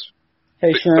 Lyrans.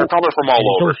 Hey, they're coming from all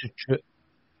over.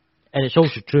 And it's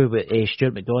also true what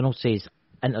Stuart McDonald says,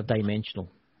 interdimensional.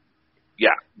 Yeah.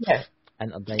 Yeah.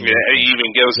 Interdimensional. Yeah, it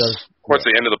even gives, towards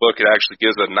the end of the book, it actually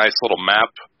gives a nice little map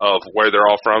of where they're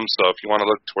all from. So if you want to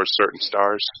look towards certain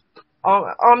stars.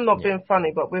 I'm not being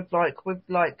funny, but with like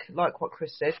what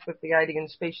Chris said, with the alien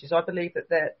species, I believe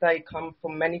that they come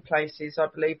from many places. I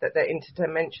believe that they're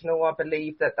interdimensional. I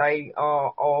believe that they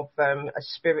are of a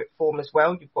spirit form as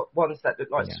well. You've got ones that look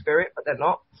like spirit, but they're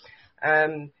not.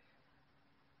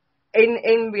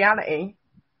 In reality,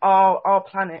 our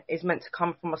planet is meant to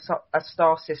come from a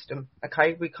star system.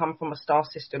 Okay, we come from a star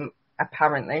system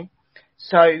apparently.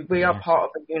 So we are part of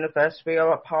a universe, we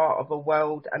are a part of a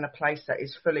world and a place that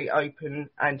is fully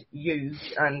open and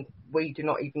huge, and we do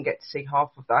not even get to see half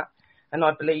of that. And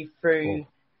I believe through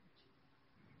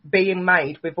being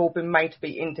made, we've all been made to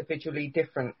be individually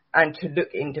different and to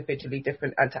look individually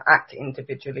different and to act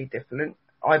individually different.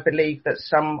 I believe that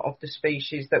some of the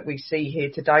species that we see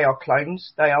here today are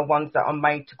clones. They are ones that are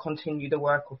made to continue the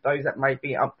work of those that may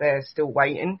be up there still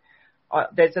waiting.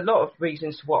 There's a lot of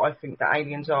reasons to what I think that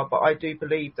aliens are, but I do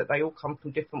believe that they all come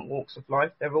from different walks of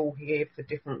life. They're all here for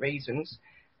different reasons.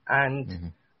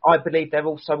 And I believe they're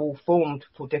also all formed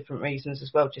for different reasons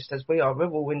as well, just as we are. We're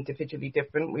all individually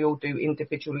different. We all do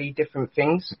individually different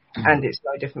things, and it's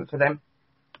no different for them.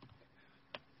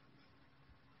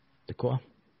 Dakota?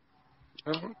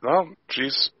 No,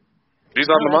 she's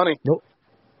on the money. Nope.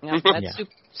 Yeah, that's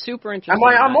super interesting.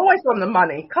 I'm always on the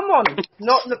money. Come on,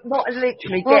 not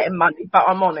literally getting money, but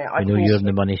I'm on it. I know you're on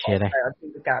the money, Sherry.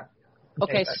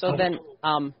 Okay, so then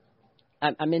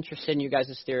I'm interested in you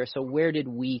guys' theory. So where did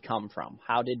we come from?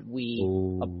 How did we?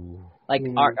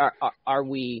 Are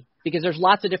we? Because there's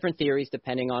lots of different theories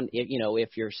depending on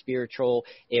if you're spiritual,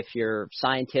 if you're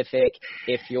scientific,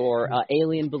 if you're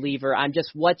alien believer. I'm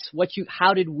just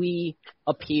how did we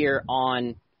appear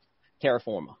on terra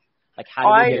firma? Like,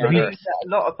 how did I we get on believe Earth? that a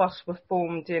lot of us were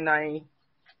formed in a.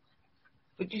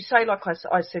 Would you say, like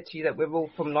I said to you, that we're all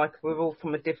from a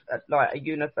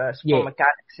universe, Yeah. from a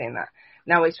galaxy, and that?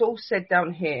 Now it's all said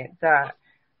down here that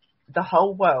the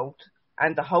whole world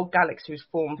and the whole galaxy was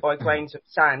formed by grains of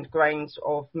sand, grains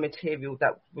of material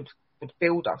that would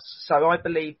build us. So I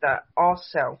believe that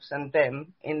ourselves and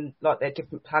them, in like their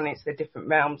different planets, their different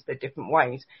realms, their different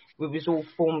ways, we was all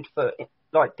formed for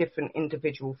like different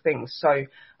individual things. So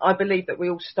I believe that we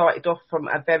all started off from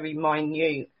a very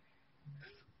minute,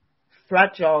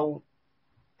 fragile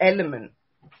element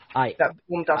that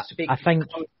formed us to become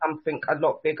something a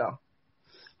lot bigger.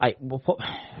 I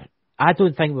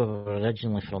don't think we were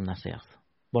originally from this earth.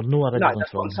 We're no originally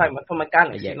that's from what I'm saying. We're from a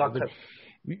galaxy,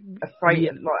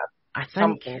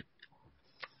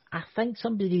 I think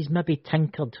somebody's maybe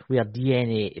tinkered with our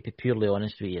DNA, to be purely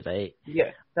honest with you, right?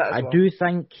 Yeah, that as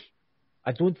well.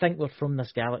 I don't think we're from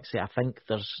this galaxy. I think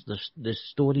there's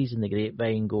stories in the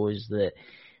grapevine goes that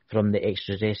from the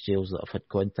extraterrestrials that have had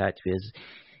contact with us,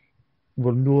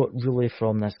 we're not really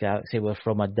from this galaxy. We're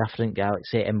from a different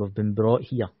galaxy, and we've been brought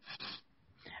here.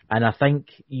 And I think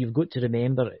you've got to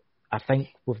remember, I think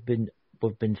we've been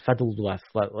fiddled with.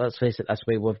 Let's face it this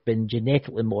way: we've been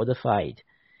genetically modified.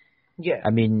 Yeah.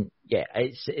 I mean, yeah,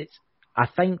 it's. I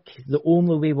think the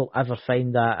only way we'll ever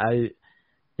find that out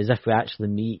is if we actually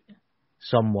meet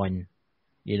someone.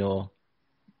 You know,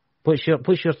 what's your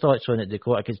thoughts on it,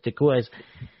 Dakota? Because Dakota's.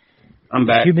 I'm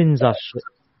back. Humans are.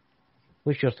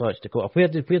 What's your thoughts, Dakota? Where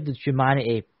did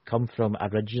humanity come from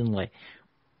originally?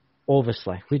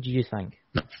 Obviously, what do you think?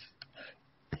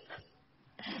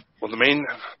 Well, the main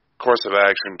course of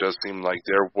action does seem like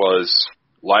there was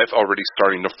life already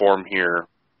starting to form here.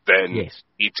 Then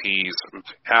ETs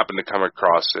happened to come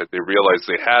across it. They realized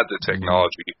they had the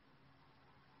technology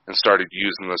and started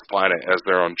using this planet as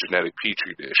their own genetic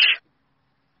petri dish.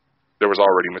 There was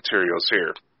already materials here.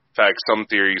 In fact, some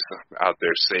theories out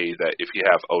there say that if you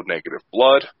have O-negative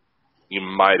blood, you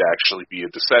might actually be a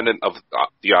descendant of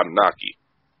the Anunnaki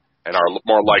and are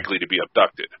more likely to be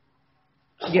abducted.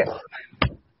 Yeah.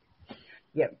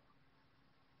 Yeah.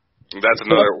 That's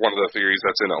another one of the theories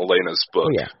that's in Elena's book.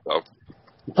 Oh, yeah.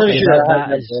 Pretty sure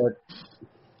that is.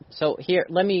 So here,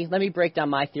 let me break down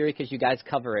my theory because you guys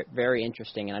cover it very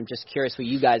interesting, and I'm just curious what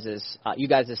you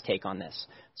guys' take on this.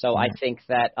 So I think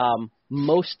that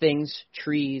most things,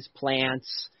 trees,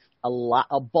 plants,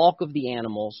 a bulk of the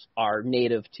animals are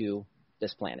native to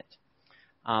this planet.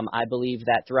 I believe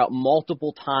that throughout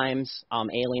multiple times,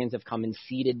 aliens have come and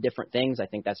seeded different things. I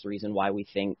think that's the reason why we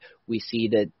see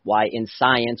why in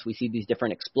science we see these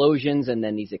different explosions and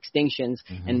then these extinctions.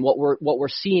 Mm-hmm. And what we're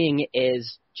seeing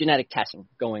is genetic testing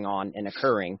going on and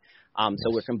occurring.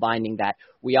 So we're combining that.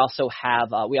 We also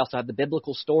have the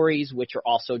biblical stories, which are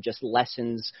also just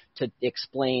lessons to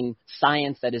explain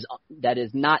science that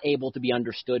is not able to be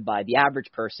understood by the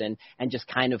average person, and just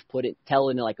kind of tell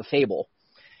it in like a fable.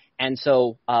 And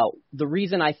so the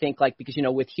reason I think, because,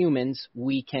 with humans,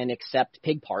 we can accept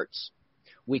pig parts.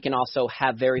 We can also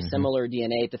have very similar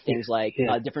DNA to things like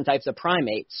different types of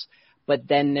primates. But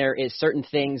then there is certain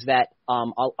things that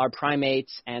our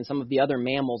primates and some of the other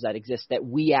mammals that exist that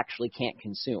we actually can't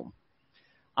consume.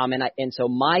 And so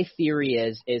my theory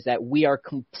is that we are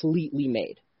completely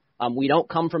made. We don't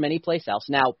come from any place else.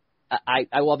 Now,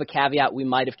 I will have a caveat. We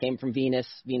might have came from Venus.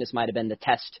 Venus might have been the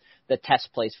test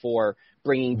place for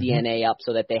bringing DNA up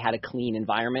so that they had a clean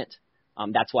environment.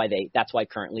 That's why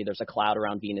currently there's a cloud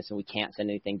around Venus and we can't send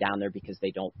anything down there because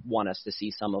they don't want us to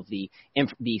see some of the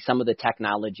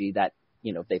technology that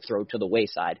they throw to the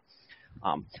wayside.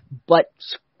 But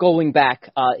going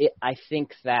back, I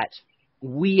think that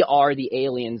we are the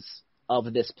aliens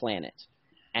of this planet.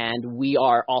 And we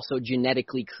are also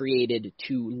genetically created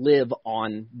to live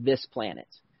on this planet.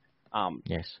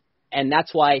 Yes. And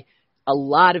that's why a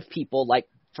lot of people, like,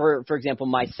 for example,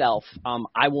 myself,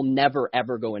 I will never,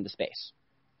 ever go into space.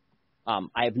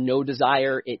 I have no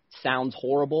desire. It sounds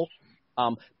horrible.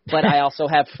 But I also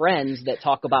have friends that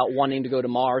talk about wanting to go to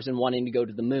Mars and wanting to go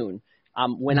to the moon.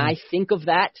 When I think of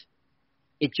that,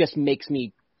 it just makes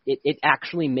me – it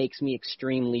actually makes me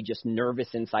extremely just nervous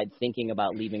inside thinking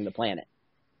about leaving the planet.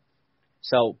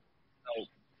 So,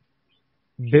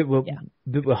 but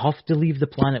we have to leave the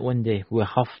planet one day. We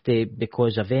have to,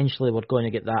 because eventually we're going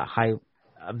to get that high.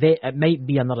 It might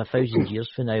be another 1,000 years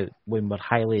from now when we're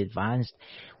highly advanced.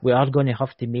 We are going to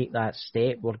have to make that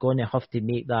step. We're going to have to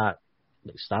make that.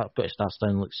 Got to start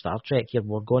sounding like Star Trek here.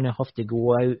 We're going to have to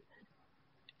go out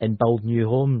and build new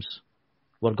homes.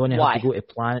 We're going to have to go to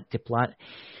planet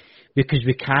because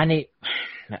we can't.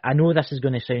 I know this is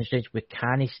going to sound strange. We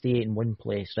can't stay in one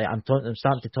place, right? I'm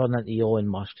starting to turn into Elon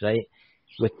Musk, right?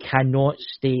 We cannot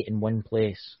stay in one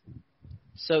place.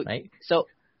 So, right?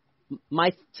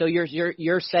 so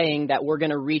you're saying that we're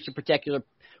going to reach a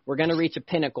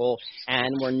pinnacle,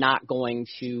 and we're not going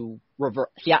to revert.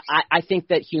 Yeah, I think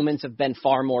that humans have been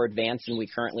far more advanced than we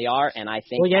currently are, and I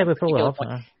think we probably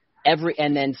have.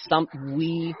 And then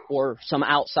some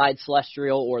outside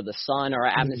celestial or the sun or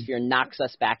our atmosphere knocks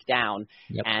us back down,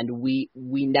 and we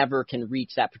never can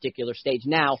reach that particular stage.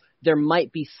 Now, there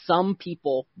might be some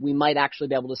people we might actually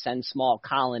be able to send small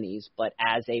colonies, but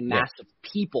as a mass of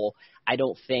people, I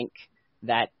don't think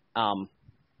that.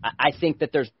 I think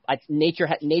that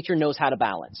nature knows how to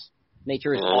balance.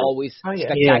 Nature is always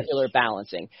spectacular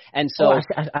balancing, and so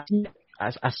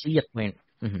I see your point.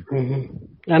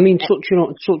 I mean, touching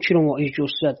on what you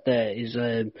just said there is,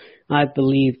 I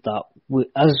believe that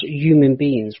as human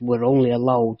beings, we're only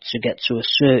allowed to get to a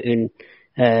certain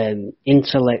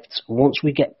intellect. Once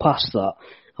we get past that,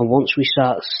 and once we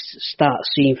start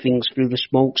seeing things through the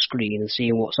smoke screen and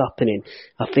seeing what's happening,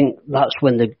 I think that's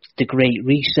when the great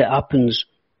reset happens.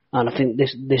 And I think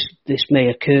this may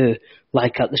occur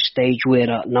like at the stage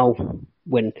we're at now,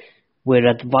 when we're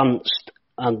advanced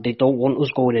and they don't want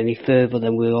us going any further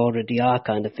than we already are,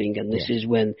 kind of thing. And this is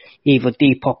when either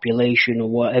depopulation or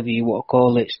whatever you want to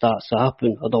call it starts to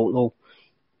happen. I don't know.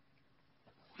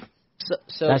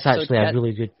 So that's actually a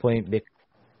really good point. Go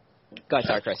ahead,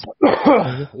 sorry, Chris.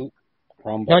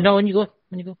 No, when you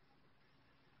go.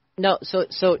 No, so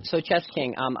Chess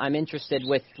King, I'm interested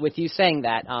with you saying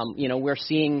that. We're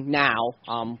seeing now,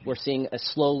 we're seeing a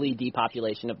slowly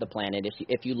depopulation of the planet.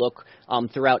 If you look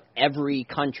throughout every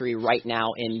country right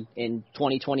now in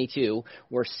 2022,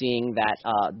 we're seeing that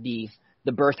the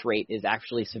birth rate is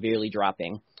actually severely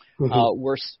dropping.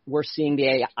 We're seeing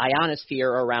the ionosphere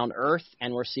around Earth,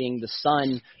 and we're seeing the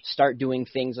sun start doing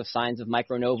things of signs of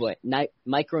micronovaing.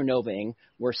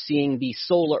 We're seeing the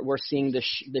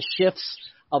shifts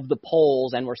of the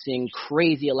poles, and we're seeing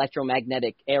crazy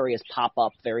electromagnetic areas pop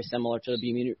up, very similar to the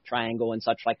Bermuda Triangle and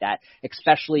such like that,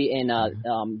 especially in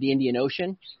the Indian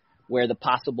Ocean, where the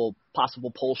possible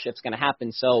pole shift's going to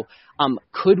happen. So,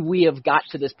 could we have got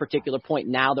to this particular point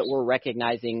now that we're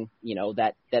recognizing,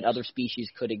 that other species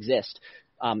could exist?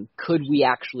 Could we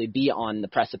actually be on the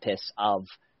precipice of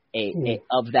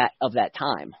that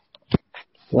time?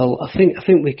 Well, I think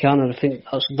we can, and I think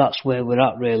that's where we're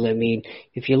at, really. I mean,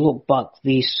 if you look back,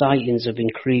 these sightings have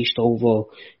increased over,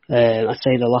 I'd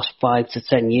say, the last 5 to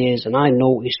 10 years, and I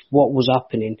noticed what was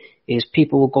happening is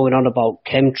people were going on about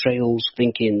chemtrails,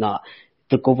 thinking that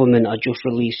the government are just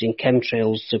releasing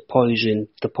chemtrails to poison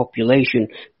the population,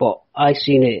 but I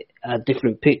seen it a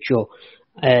different picture.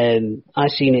 I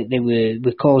seen it, they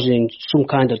were causing some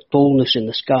kind of dullness in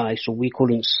the sky, so we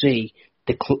couldn't see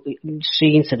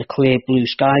into the clear blue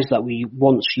skies that we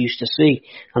once used to see.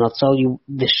 And I'll tell you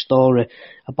this story.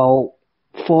 About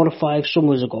 4 or 5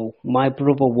 summers ago, my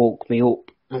brother woke me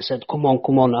up and said, come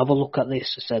on, have a look at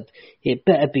this. I said, it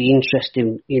better be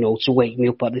interesting, to wake me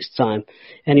up at this time.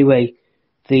 Anyway,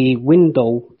 the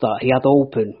window that he had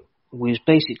open was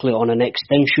basically on an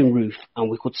extension roof, and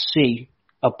we could see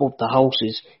above the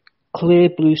houses, clear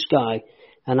blue sky.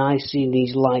 And I seen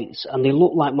these lights, and they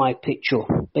looked like my picture,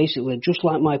 basically just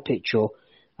like my picture,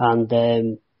 and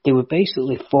they were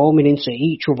basically forming into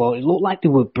each other. It looked like they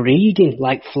were breeding,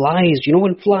 like flies. You know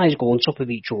when flies go on top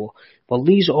of each other? Well,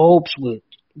 these orbs were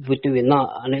doing that,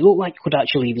 and it looked like you could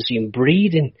actually even see them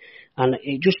breeding. And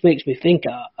it just makes me think,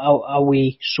 are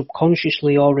we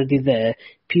subconsciously already there?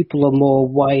 People are more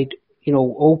wide,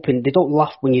 open. They don't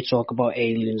laugh when you talk about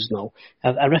aliens now.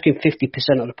 I reckon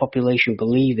 50% of the population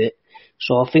believe it.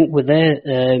 So I think we're there.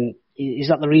 Is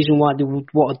that the reason why they would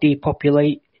want to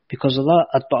depopulate? Because of that?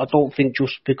 I don't think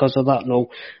just because of that, no.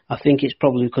 I think it's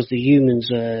probably because the humans,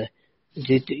 they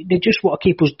just want to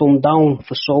keep us dumbed down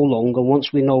for so long, and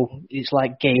once we know, it's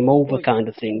like game over kind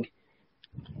of thing.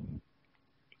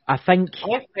 I think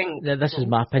that this is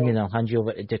my opinion. I'll hand you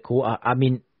over to Dakota. I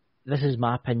mean, this is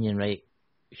my opinion, right?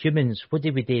 Humans, what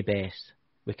do we do best?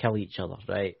 We kill each other,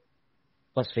 right?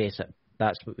 Let's face it.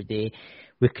 That's what we do.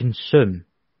 We consume.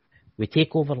 We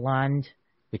take over land.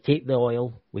 We take the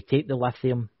oil. We take the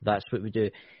lithium. That's what we do.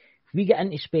 If we get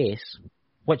into space,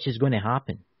 which is going to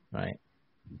happen, right?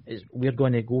 We're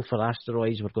going to go for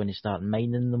asteroids. We're going to start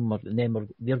mining them. And then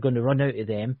they're going to run out of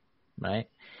them, right?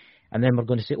 And then we're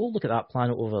going to say, oh, look at that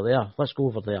planet over there. Let's go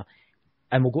over there.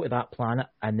 And we'll go to that planet,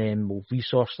 and then we'll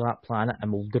resource that planet,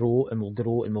 and we'll grow, and we'll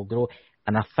grow, and we'll grow.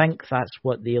 And I think that's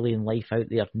what the alien life out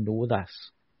there know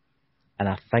this. And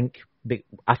I think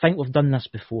we've done this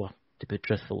before, to be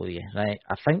truthful with you, right?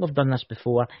 I think we've done this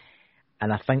before,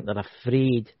 and I think they're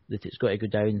afraid that it's got to go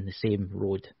down the same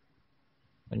road.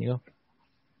 When you go?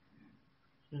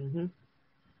 Mm-hmm.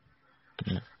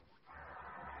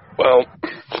 Well,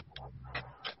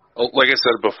 like I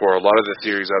said before, a lot of the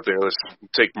theories out there, let's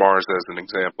take Mars as an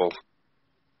example,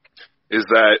 is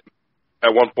that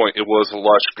at one point it was a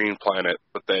lush green planet,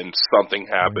 but then something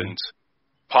happened.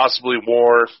 Possibly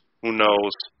war, who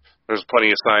knows? There's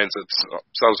plenty of signs that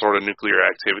some sort of nuclear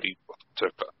activity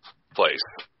took place.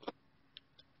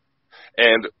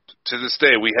 And to this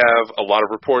day, we have a lot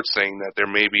of reports saying that there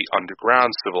may be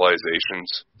underground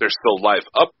civilizations. There's still life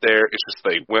up there, it's just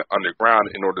they went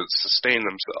underground in order to sustain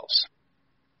themselves.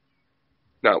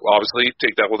 Now, obviously,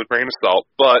 take that with a grain of salt,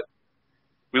 but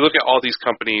we look at all these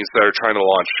companies that are trying to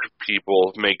launch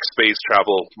people, make space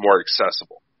travel more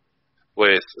accessible.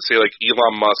 With, say, like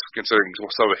Elon Musk considering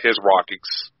some of his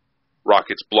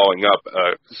rockets blowing up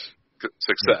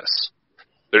success.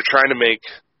 They're trying to make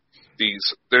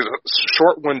there's a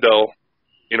short window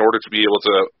in order to be able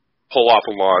to pull off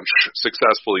a launch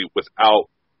successfully without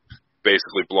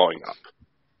basically blowing up.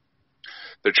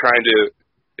 They're trying to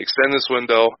extend this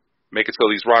window, make it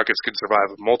so these rockets can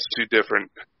survive a multitude of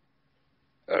different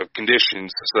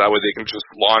conditions, so that way they can just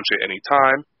launch at any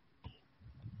time.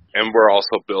 And we're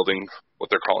also building what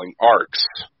they're calling arcs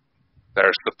that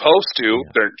are supposed to.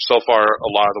 They're, so far,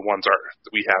 a lot of the ones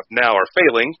that we have now are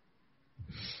failing.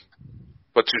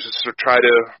 But to just try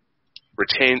to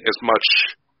retain as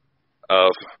much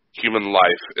of human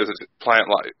life, as plant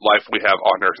life we have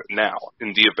on Earth now,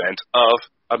 in the event of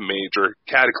a major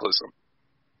cataclysm.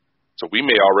 So we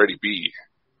may already be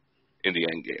in the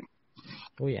end game.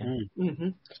 Oh, yeah. Mm-hmm.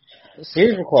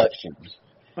 Here's a question.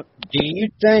 Do you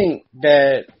think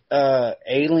that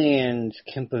aliens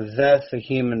can possess a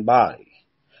human body?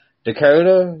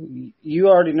 Dakota, you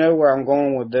already know where I'm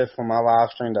going with this from my live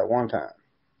stream that one time.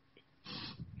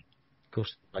 Of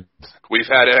course. We've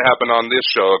had it happen on this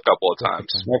show a couple of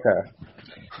times. Okay.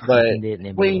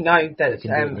 But we know that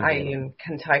alien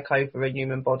can take over a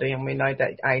human body, and we know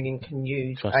that alien can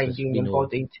use a human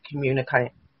body to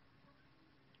communicate.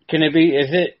 Can it be,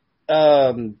 is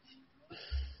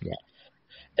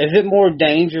it more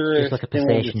dangerous like than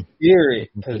when the spirit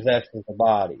possesses the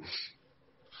body?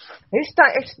 It's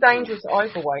dangerous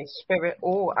either way, spirit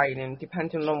or alien,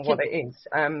 depending on what it is.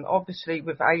 Obviously,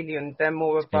 with alien, they're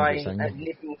more of a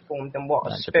living form than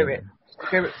what a spirit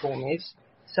form is.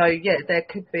 So, yeah, there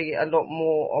could be a lot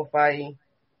more of a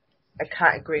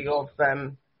category of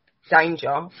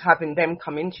danger having them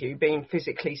come into you, being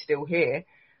physically still here.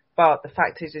 But the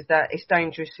fact is that it's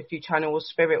dangerous if you channel a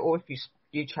spirit or if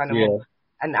you channel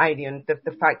an alien.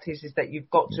 The fact is that you've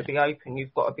got to be open,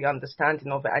 you've got to be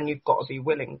understanding of it, and you've got to be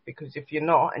willing. Because if you're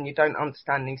not and you don't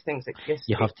understand these things, it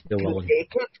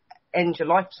could end your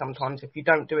life sometimes if you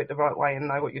don't do it the right way and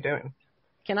know what you're doing.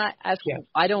 Can I ask? Yeah.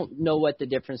 I don't know what the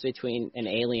difference between an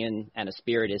alien and a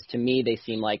spirit is. To me, they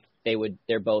seem like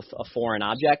they're both a foreign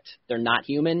object. They're not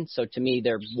human, so to me,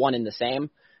 they're one and the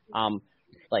same.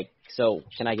 So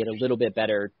can I get a little bit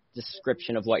better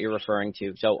description of what you're referring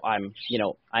to? So I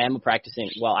am a practicing,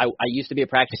 I used to be a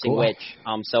practicing witch,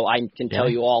 so I can tell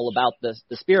you all about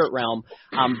the spirit realm,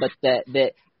 but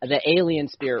the alien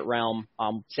spirit realm,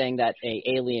 saying that a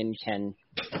alien can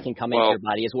come into your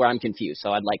body is where I'm confused.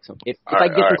 So I'd like if I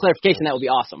get some clarification, that would be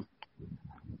awesome.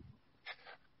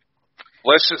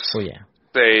 Let's just say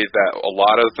that a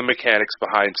lot of the mechanics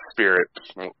behind spirit,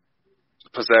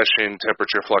 possession,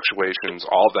 temperature fluctuations,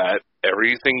 all that,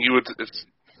 everything you would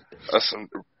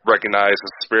recognize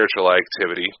as spiritual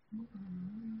activity,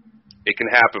 it can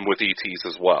happen with ETs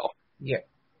as well. Yeah.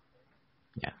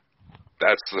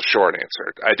 That's the short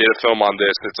answer. I did a film on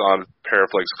this. It's on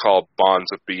Paraflix called Bonds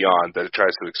of Beyond that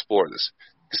tries to explore this.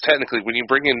 Because technically, when you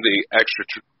bring in the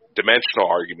extra-dimensional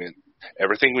argument,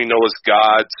 everything we know as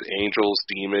gods, angels,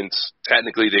 demons,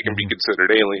 technically they can be considered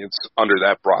aliens under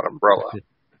that broad umbrella.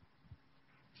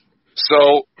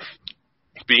 So,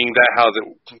 being that how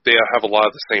they have a lot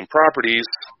of the same properties,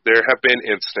 there have been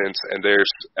incidents, and there's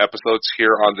episodes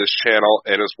here on this channel,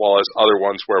 and as well as other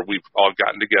ones where we've all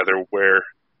gotten together where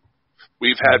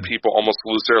we've had people almost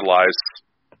lose their lives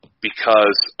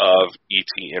because of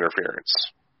ET interference.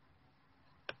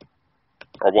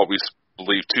 Or what we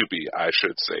believe to be, I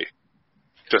should say.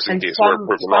 Just in case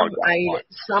we're wrong.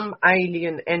 Some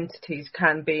alien entities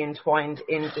can be entwined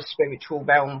in the spiritual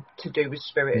realm to do with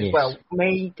spirit as well.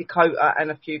 Me, Dakota,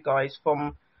 and a few guys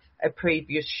from a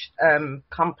previous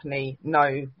company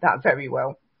know that very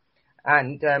well.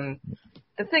 And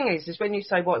the thing is when you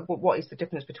say what is the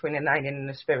difference between an alien and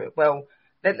a spirit? Well,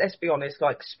 let's be honest,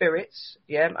 like spirits,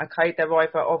 they're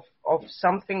either of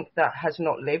something that has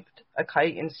not lived,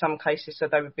 in some cases, so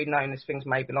they would be known as things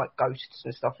maybe like ghosts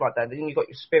and stuff like that. Then you've got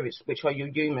your spirits, which are your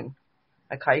human,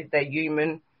 they're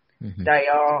human, Mm-hmm. They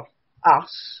are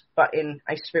us, but in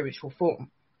a spiritual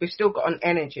form. We've still got an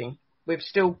energy. We've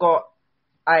still got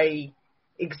a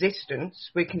existence.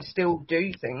 We can still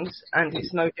do things, and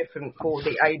it's no different for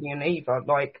the alien either.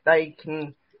 Like,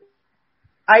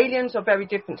 aliens are very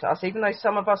different to us, even though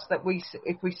some of us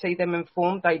if we see them in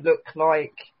form, they look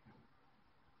like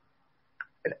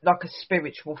a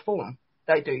spiritual form.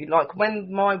 They do. Like,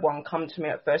 when my one come to me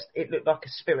at first, it looked like a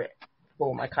spirit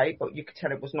form, okay? But you could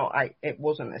tell it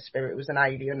wasn't a spirit, it was an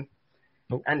alien.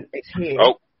 Oh. And it's here.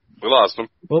 Oh, we lost him.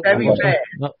 Very rare.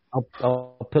 No,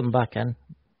 I'll put them back in.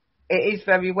 It is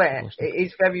very rare. It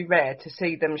is very rare to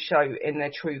see them show in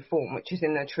their true form, which is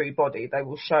in their true body. They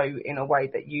will show in a way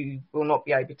that you will not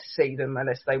be able to see them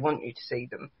unless they want you to see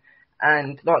them.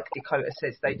 And like Dakota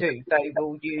says, they do. They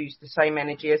will use the same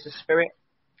energy as a spirit.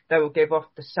 They will give off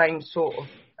the same sort of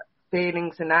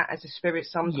feelings and that as a spirit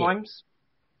sometimes.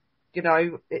 Yeah.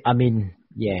 You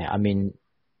know.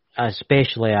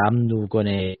 Especially I'm not going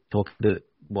to talk about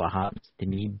what happens to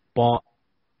me, but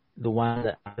the one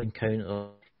that I've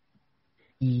encountered,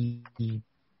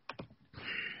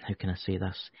 how can I say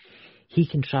this? He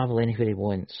can travel anywhere he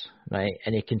wants, right?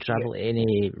 And he can travel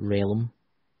any realm,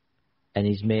 and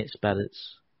he's met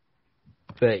spirits,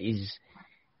 but he's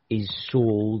so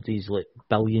old, he's like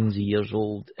billions of years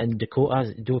old. And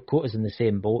Dakota's in the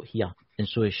same boat here, and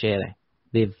so is Sherry.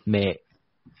 They've met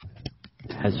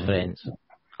his friends.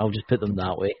 I'll just put them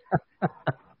that way.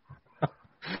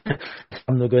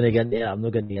 I'm not going to get there.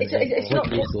 It's not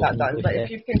just that though, but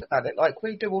if you think about it, like,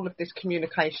 we do all of this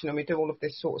communication and we do all of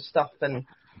this sort of stuff, and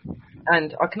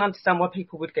I can understand why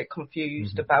people would get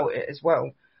confused about it as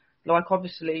well. Like,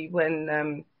 obviously,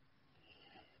 when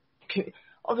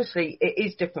obviously it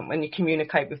is different when you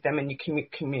communicate with them and you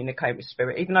communicate with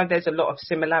spirit. Even though there's a lot of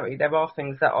similarity, there are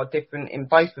things that are different in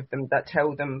both of them that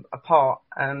tell them apart.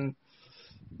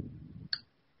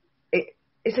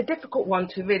 It's a difficult one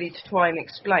to try and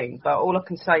explain, but all I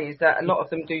can say is that a lot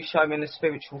of them do show in a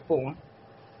spiritual form,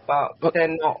 but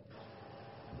they're not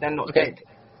dead.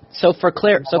 So for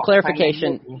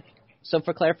clarification,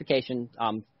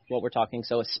 what we're talking,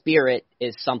 so a spirit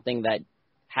is something that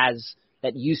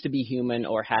used to be human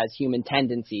or has human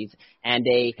tendencies, and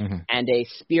a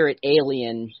spirit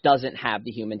alien doesn't have the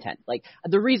human like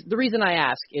the reason I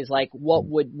ask is, like,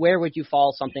 where would you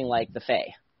fall something like the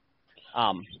Fae?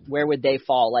 Where would they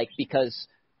fall? Like, because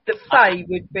the Fae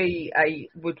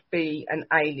would be an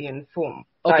alien form.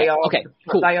 They are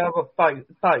cool. They are of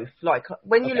both. Like,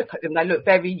 when you look at them, they look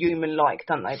very human-like,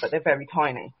 don't they? But they're very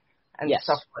tiny and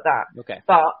stuff like that. Okay.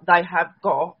 But they have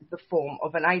got the form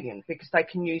of an alien because they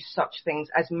can use such things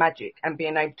as magic and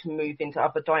being able to move into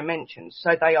other dimensions.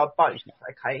 So they are both,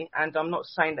 okay? And I'm not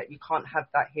saying that you can't have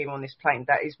that here on this plane.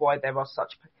 That is why there are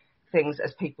such things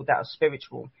as people that are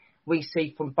spiritual. We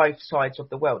see from both sides of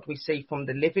the world. We see from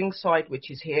the living side,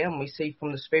 which is here, and we see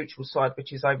from the spiritual side,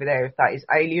 which is over there. If that is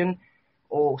alien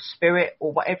or spirit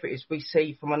or whatever it is, we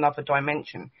see from another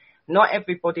dimension. Not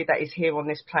everybody that is here on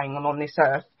this plane and on this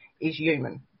earth is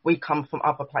human. We come from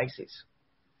other places.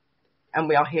 And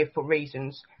we are here for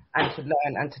reasons and to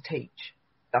learn and to teach.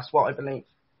 That's what I believe.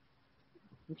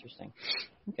 Interesting.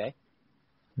 Okay.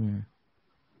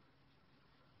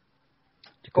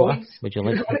 Dakota, would you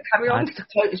like to carry on?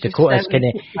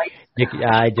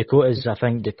 Dakota's, I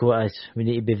think Dakota's, we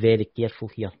need to be very careful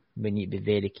here. We need to be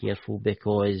very careful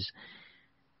because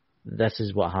this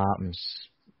is what happens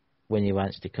when he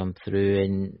wants to come through,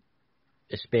 and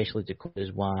especially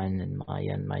Dakota's one and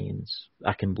mine's.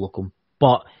 I can block him.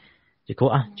 But,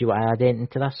 Dakota, do you want to add anything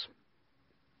to this?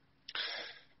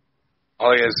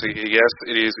 All I gotta say, yes,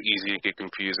 it is easy to get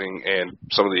confusing, and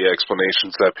some of the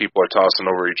explanations that people are tossing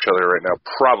over each other right now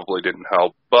probably didn't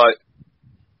help, but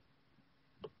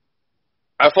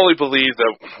I fully believe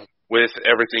that with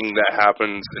everything that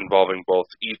happens involving both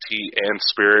ET and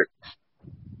Spirit,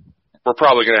 we're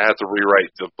probably going to have to rewrite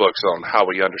the books on how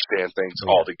we understand things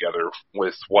altogether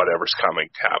with whatever's coming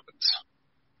happens.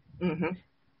 Mm-hmm.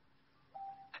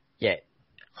 Yeah.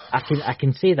 I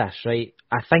can say this, right?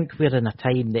 I think we're in a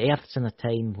time, the Earth's in a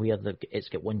time where it's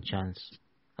got one chance,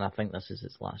 and I think this is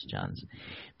its last chance,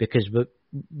 because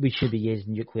we should be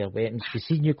using nuclear weapons. We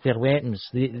see nuclear weapons,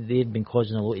 they've been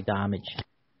causing a lot of damage,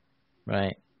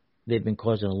 right? They've been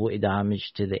causing a lot of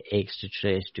damage to the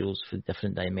extraterrestrials for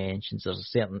different dimensions. There's a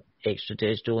certain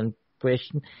extraterrestrial in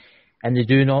question, and they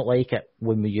do not like it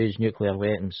when we use nuclear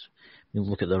weapons. You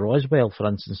look at the Roswell, for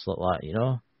instance, like that, you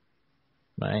know?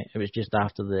 Right, it was just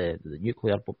after the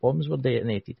nuclear bombs were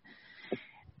detonated.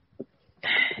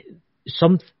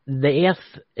 The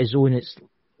Earth is on its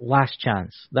last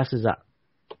chance. This is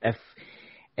it.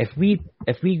 if we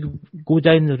go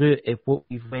down the route of what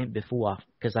we've went before,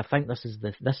 because I think this is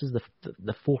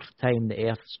the fourth time the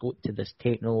Earth's got to this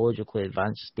technologically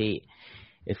advanced state.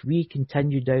 If we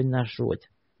continue down this road,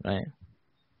 right,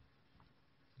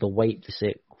 they'll wipe the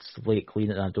slate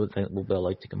clean, and I don't think we'll be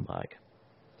allowed to come back.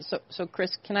 So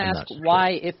Chris, can I ask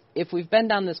why, if we've been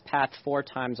down this path 4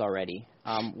 times already,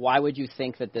 why would you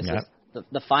think that this is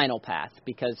the final path?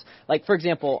 Because, like, for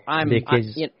example, I'm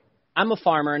a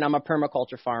farmer, and I'm a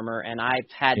permaculture farmer, and I've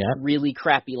had really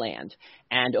crappy land.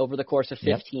 And over the course of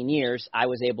 15 years, I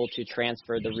was able to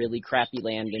transfer the really crappy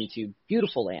land into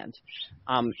beautiful land.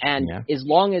 As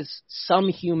long as some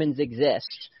humans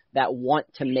exist that want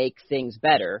to make things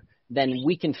better, then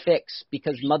we can fix,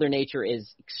 because Mother Nature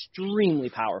is extremely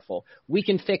powerful, we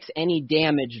can fix any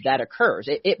damage that occurs.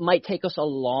 It might take us a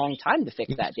long time to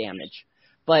fix that damage,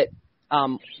 but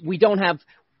we don't have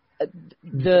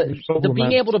the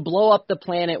being able to blow up the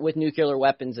planet with nuclear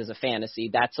weapons is a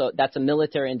fantasy. That's a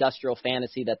military industrial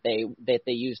fantasy that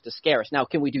they use to scare us. Now,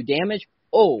 can we do damage?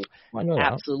 Oh,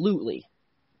 absolutely.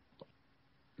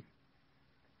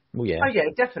 Oh yeah,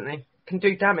 definitely. Can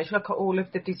do damage. Look at all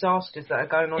of the disasters that are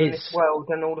going on in this world,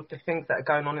 and all of the things that are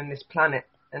going on in this planet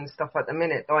and stuff at the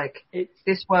minute. Like,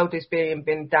 this world is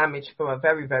been damaged for a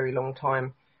very, very long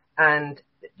time, and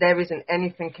there isn't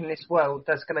anything in this world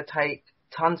that's going to take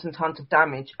tons and tons of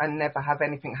damage and never have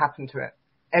anything happen to it.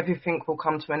 Everything will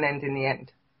come to an end in the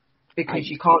end, because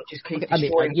you can't just keep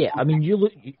destroying. You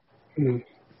look.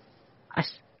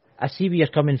 I see where you're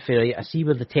coming from. Right? I see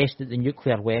where they tested the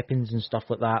nuclear weapons and stuff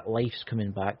like that. Life's coming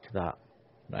back to that,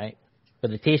 right? But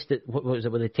they tested, what was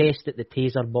it? Where they tested the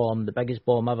taser bomb, the biggest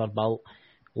bomb ever built.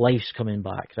 Life's coming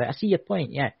back, right? I see your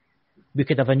point. Yeah, we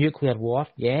could have a nuclear war.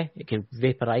 Yeah, it could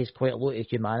vaporize quite a lot of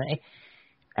humanity,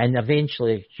 and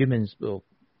eventually the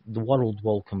world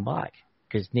will come back,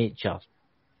 because nature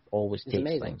always takes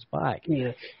things back.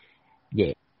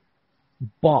 Yeah.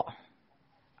 But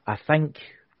I think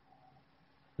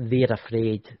they're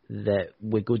afraid that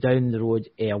we go down the road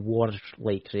of a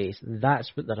war-like race.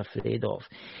 That's what they're afraid of.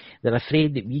 They're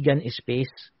afraid that we get into space.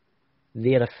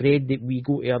 They're afraid that we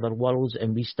go to other worlds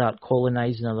and we start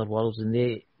colonising other worlds, and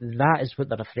that is what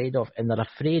they're afraid of. And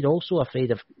they're also afraid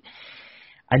of,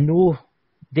 I know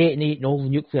detonating all the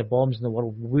nuclear bombs in the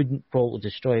world wouldn't probably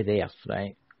destroy the Earth,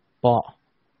 right? But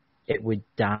it would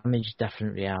damage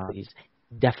different realities,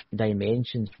 different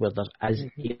dimensions where there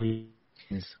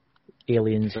is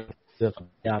aliens that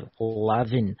are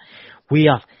living,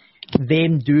 where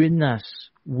them doing this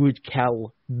would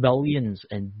kill billions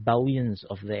and billions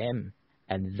of them,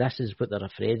 and this is what they're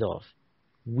afraid of.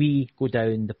 We go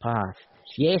down the path.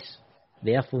 Yes,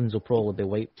 the Earthlings will probably be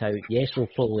wiped out. Yes, we'll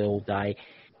probably all die,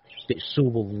 but so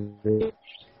will they.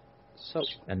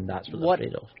 And that's what they're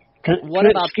afraid of.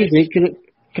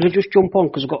 Can I just jump on,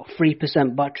 because I've got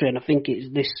 3% battery, and I think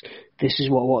this is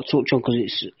what I want to touch on, because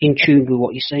it's in tune with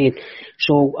what you're saying.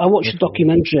 So I watched a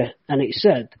documentary, and it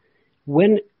said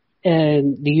when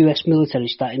the US military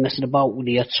started messing about with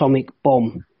the atomic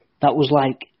bomb, that was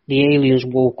like the aliens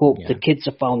woke up, the kids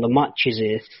have found the matches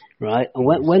here, right? And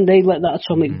when they let that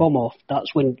atomic bomb off,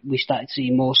 that's when we started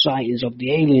seeing more sightings of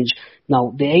the aliens.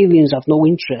 Now, the aliens have no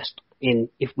interest in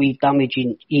if we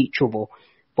damaging each other.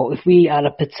 But if we are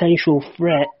a potential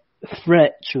threat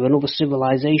to another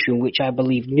civilization, which I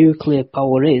believe nuclear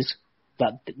power is,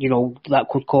 that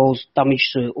could cause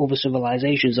damage to other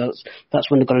civilizations,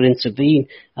 that's when they're going to intervene.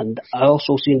 And I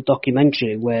also seen a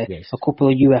documentary where a couple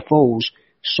of UFOs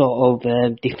sort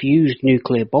of diffused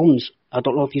nuclear bombs. I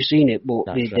don't know if you've seen it, but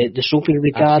there's something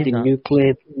regarding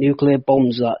nuclear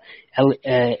bombs that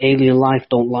alien life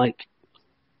don't like.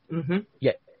 Mm-hmm.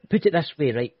 Yeah, put it this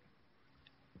way, right?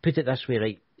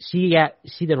 See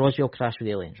the Roswell crash with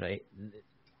aliens, right?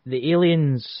 The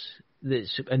aliens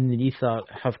that's in the ether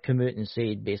have come out and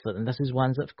said, basically, and this is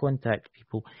ones that have contacted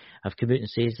people, have come out and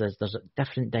says there's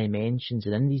different dimensions,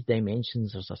 and in these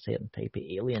dimensions there's a certain type of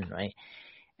alien, right?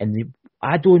 And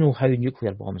I don't know how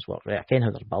nuclear bombs work, right? I can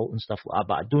how they're built and stuff like that,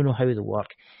 but I don't know how they work.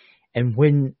 And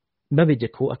when, maybe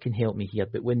Dakota can help me here,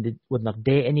 but when they're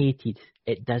detonated,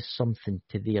 it does something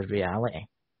to their reality.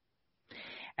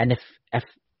 And if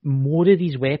more of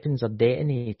these weapons are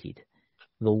detonated,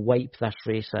 they'll wipe this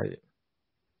race out.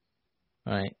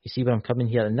 Right? You see where I'm coming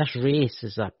here? And this race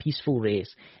is a peaceful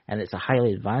race, and it's a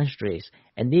highly advanced race.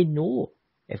 And they know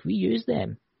if we use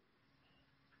them,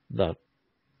 they've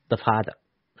had it.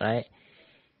 Right?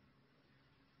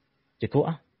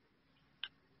 Dakota?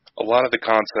 A lot of the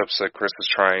concepts that Chris is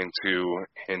trying to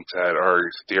hint at are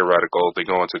theoretical. They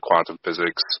go into quantum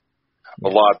physics. A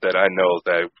lot that I know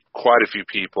that quite a few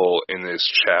people in this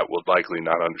chat would likely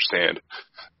not understand.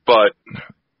 But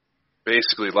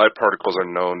basically light particles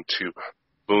are known to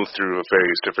move through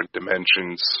various different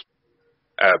dimensions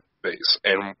at base.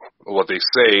 And what they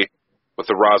say with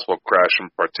the Roswell crash in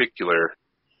particular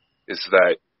is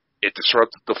that it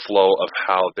disrupted the flow of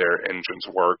how their engines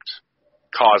worked,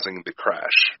 causing the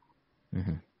crash.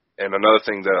 Mm-hmm. And another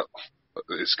thing that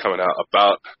is coming out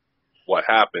about what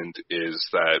happened is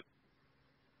that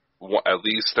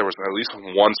there was at least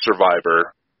one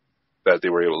survivor that they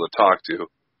were able to talk to,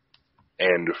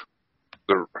 and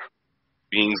the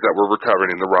beings that were recovered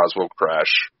in the Roswell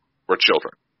crash were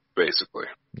children, basically.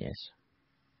 Yes.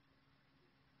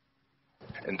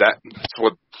 And that's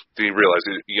what they realize.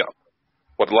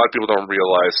 What a lot of people don't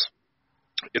realize,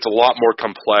 it's a lot more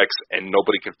complex, and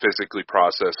nobody can physically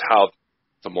process how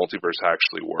the multiverse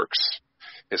actually works.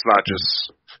 It's not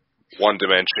just one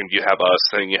dimension. You have us,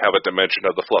 and you have a dimension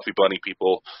of the fluffy bunny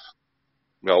people.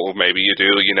 Maybe you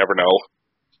do. You never know.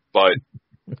 But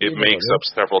it makes up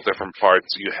several different parts.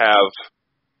 You have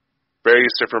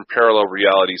various different parallel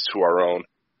realities to our own,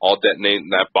 all detonating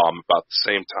that bomb about the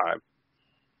same time.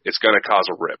 It's going to cause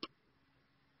a rip.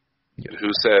 And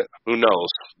who knows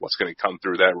what's going to come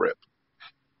through that rip?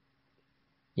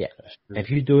 Yeah. If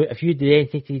you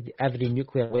detonated every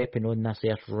nuclear weapon on this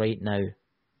Earth right now,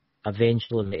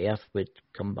 eventually the Earth would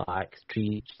come back,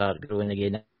 trees start growing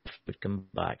again, Earth would come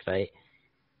back, right?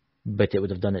 But it would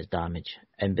have done its damage,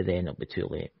 and by then it would be too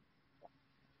late.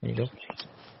 There you go.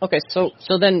 Okay, so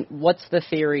then what's the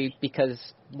theory? Because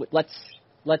let's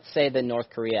say that North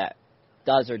Korea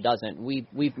does or doesn't.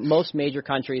 Most major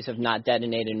countries have not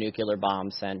detonated a nuclear bomb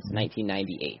since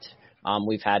 1998.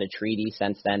 We've had a treaty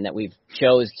since then that we've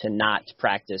chose to not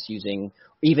practice using,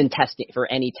 even testing for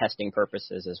any testing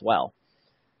purposes as well.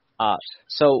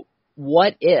 So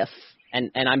what if,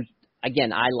 and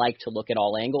I like to look at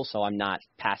all angles, so I'm not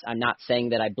saying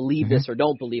that I believe this or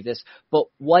don't believe this, but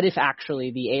what if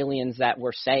actually the aliens that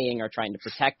we're saying are trying to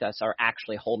protect us are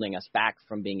actually holding us back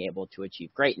from being able to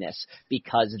achieve greatness?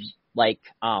 Because like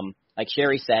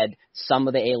Sherry said, some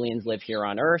of the aliens live here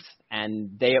on Earth,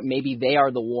 and maybe they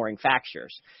are the warring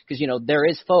factions. Because there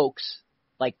is folks.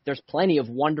 Like, there's plenty of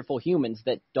wonderful humans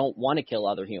that don't want to kill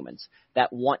other humans,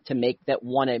 that want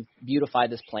to beautify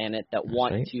this planet, that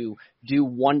want to do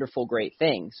wonderful, great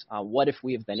things. What if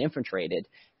we have been infiltrated,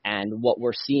 and what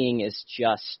we're seeing is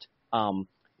just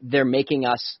they're making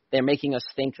us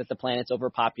think that the planet's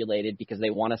overpopulated because they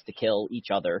want us to kill each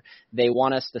other. They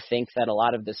want us to think that a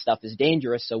lot of this stuff is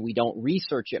dangerous, so we don't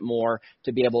research it more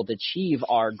to be able to achieve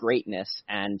our greatness.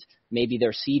 And maybe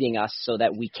they're seeding us so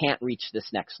that we can't reach this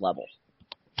next level.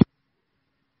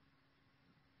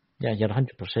 Yeah, you're 100%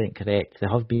 correct. They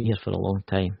have been here for a long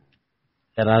time.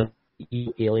 There are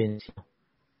aliens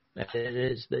here.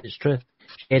 It's true.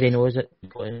 Sherry knows it.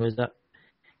 Glenn knows that.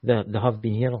 They have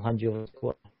been here. I'll hand you over the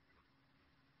court.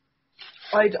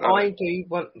 I do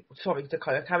want... Sorry,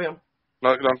 Dakota, carry on.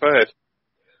 No, go ahead.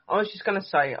 I was just going to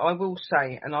say, I will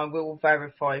say, and I will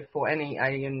verify for any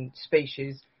alien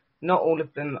species, not all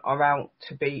of them are out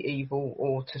to be evil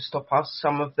or to stop us.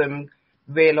 Some of them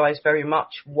realise very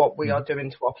much what we are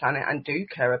doing to our planet and do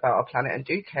care about our planet and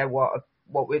do care what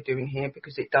we're doing here,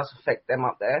 because it does affect them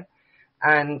up there.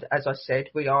 And as I said,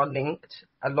 we are linked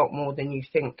a lot more than you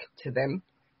think to them.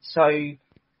 So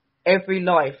every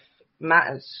life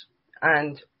matters.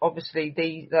 And obviously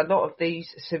a lot of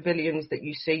these civilians that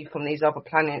you see from these other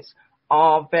planets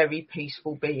are very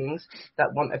peaceful beings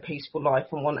that want a peaceful life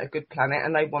and want a good planet,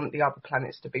 and they want the other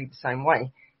planets to be the same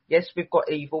way. Yes, we've got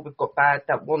evil, we've got bad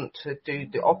that want to do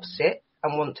the opposite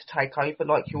and want to take over,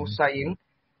 like you're saying.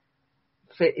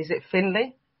 Is it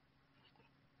Finley?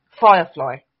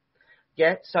 Firefly.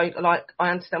 Yeah, so like I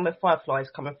understand where Firefly is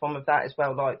coming from with that as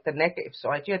well, like the negative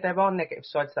side. Yeah, there are negative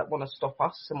sides that want to stop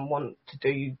us and want to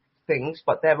do things,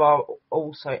 but there are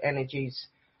also energies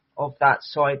of that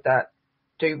side that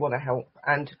do want to help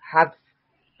and have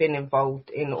been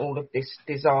involved in all of this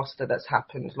disaster that's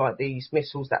happened, like these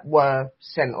missiles that were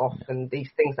sent off and these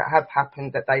things that have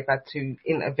happened that they've had to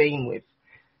intervene with.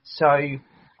 So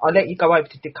I'll let you go over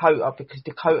to Dakota, because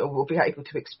Dakota will be able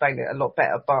to explain it a lot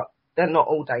better, but they're not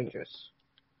all dangerous.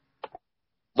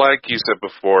 Like you said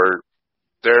before,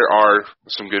 there are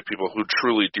some good people who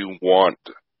truly do want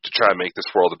to try and make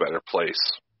this world a better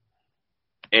place.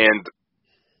 And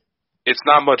it's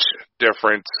not much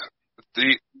different.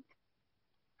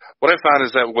 What I found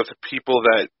is that with people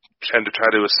that tend to try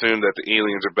to assume that the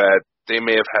aliens are bad, they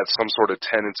may have had some sort of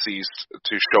tendencies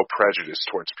to show prejudice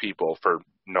towards people for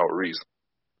no reason.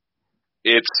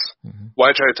 What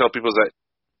I try to tell people is that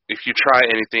if you try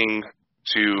anything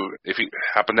if you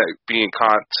happen to be in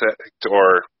contact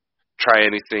or try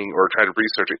anything or try to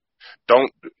research it,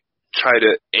 don't try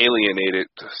to alienate it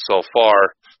so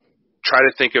far, try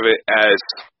to think of it as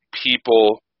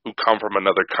people who come from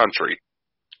another country.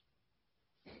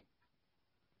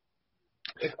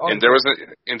 And there was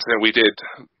an incident we did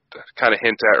kind of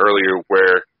hint at earlier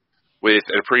where with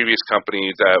a previous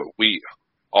company that we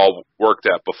all worked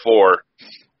at before,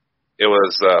 it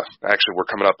was, actually we're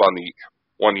coming up on the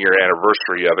 1-year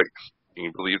anniversary of it. Can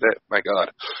you believe that? My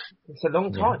God. It's a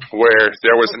long time. Where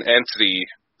there was an entity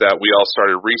that we all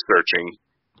started researching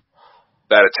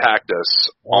that attacked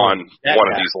us on one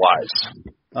of these lives.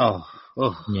 Oh.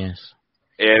 Yes.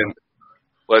 And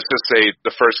let's just say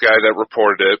the first guy that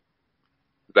reported it,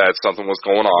 that something was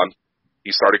going on,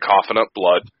 he started coughing up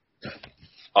blood.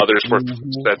 Others were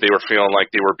that they were feeling like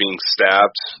they were being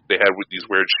stabbed. They had these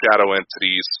weird shadow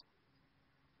entities.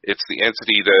 It's the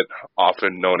entity that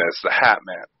often known as the Hat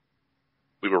Man.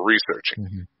 We were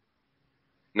researching.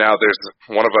 Now, there's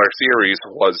one of our theories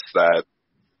was that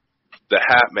the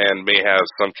Hat Man may have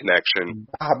some connection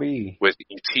with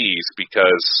ETs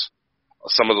because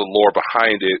some of the lore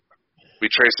behind it. We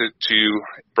trace it to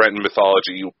Breton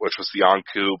mythology, which was the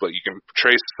Anku, but you can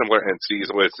trace similar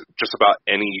entities with just about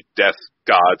any death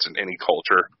gods in any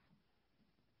culture.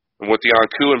 And with the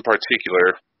Anku in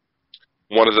particular,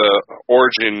 one of the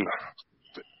origin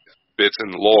bits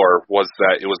in lore was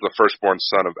that it was the firstborn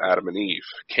son of Adam and Eve,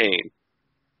 Cain.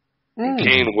 And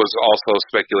Cain was also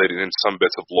speculated in some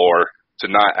bits of lore to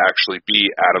not actually be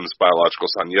Adam's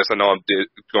biological son. Yes, I know I'm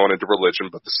going into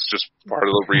religion, but this is just part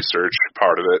of the research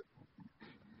part of it.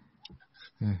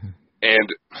 And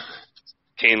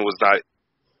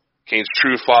Cain's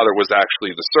true father was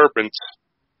actually the serpent,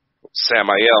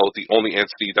 Samael, the only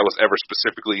entity that was ever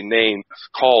specifically named,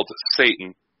 called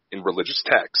Satan in religious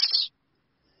texts.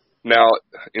 Now,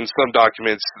 in some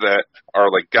documents that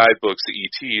are like guidebooks to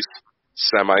ETs,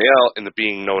 Samael and the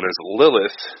being known as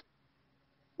Lilith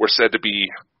were said to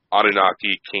be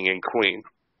Anunnaki king and queen.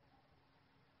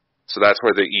 So that's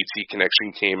where the ET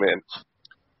connection came in.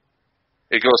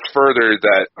 It goes further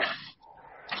that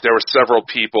there were several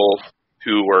people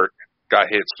who got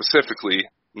hit specifically,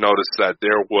 noticed that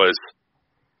there was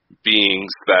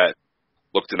beings that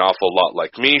looked an awful lot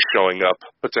like me showing up,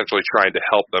 potentially trying to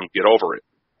help them get over it.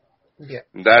 Yeah.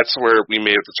 And that's where we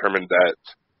may have determined that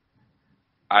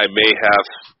I may have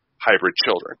hybrid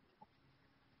children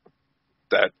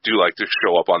that do like to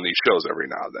show up on these shows every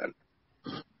now and then.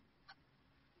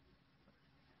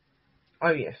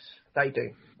 Oh, yes, they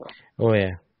do. Oh,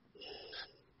 yeah.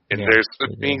 And there's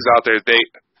beings out there,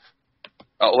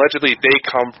 allegedly they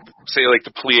come, say like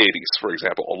the Pleiades, for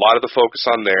example. A lot of the focus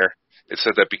on there, it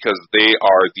said that because they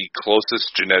are the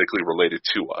closest genetically related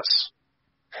to us.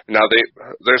 Now,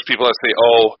 there's people that say,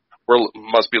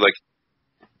 must be like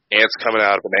ants coming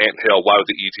out of an anthill. Why would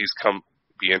the ETs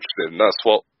be interested in us?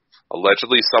 Well,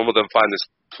 allegedly some of them find this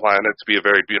planet to be a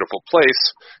very beautiful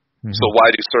place. So why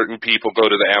do certain people go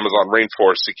to the Amazon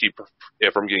rainforest to keep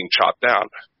it from getting chopped down?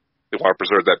 They want to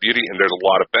preserve that beauty, and there's a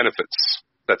lot of benefits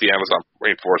that the Amazon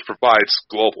rainforest provides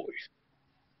globally.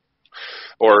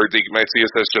 Or they might see us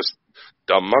as just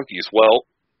dumb monkeys. Well,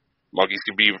 monkeys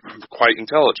can be quite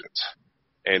intelligent,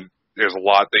 and there's a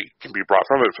lot that can be brought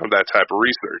from it from that type of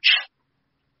research.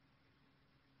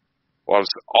 Well,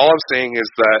 all I'm saying is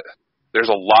that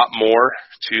there's a lot more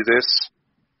to this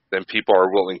than people are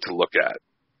willing to look at.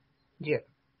 Yeah.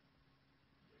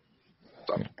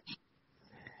 So.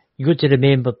 You got to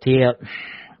remember, Tia,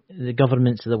 the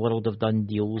governments of the world have done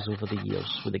deals over the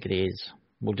years with the Greys.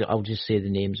 I'll just say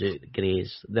the names out, the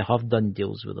Greys. They have done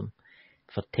deals with them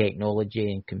for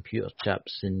technology and computer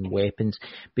chips and weapons.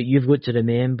 But you've got to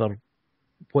remember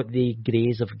what the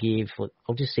Greys have gave,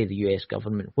 I'll just say the US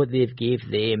government, what they've gave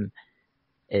them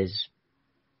is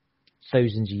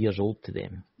thousands of years old to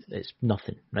them. It's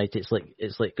nothing, right? It's like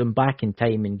going back in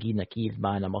time and giving a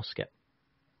caveman a musket,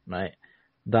 right?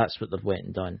 That's what they've went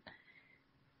and done.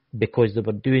 Because they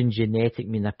were doing genetic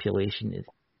manipulation to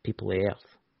people of Earth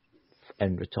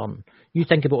in return. You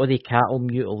think about all the cattle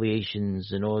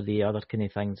mutilations and all the other kind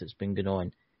of things that's been going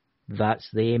on. That's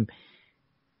them.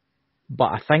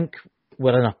 But I think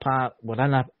how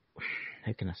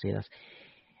can I say this?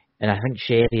 And I think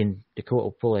Sherry and Dakota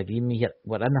will probably agree with me here.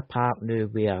 We're in a part now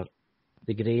where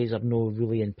the Greys are not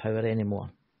really in power anymore.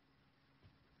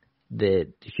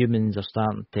 The humans are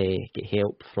starting to get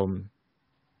help from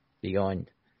beyond.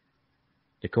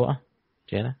 Dakota?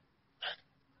 Jenna?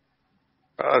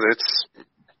 That's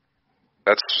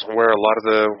where a lot of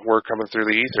the word coming through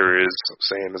the ether is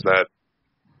saying is that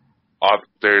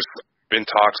there's been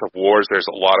talks of wars. There's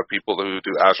a lot of people who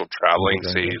do astral traveling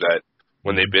say that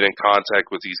when they've been in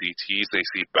contact with these ETs, they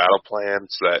see battle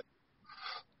plans that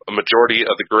a majority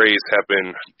of the grays have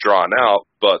been drawn out,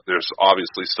 but there's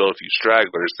obviously still a few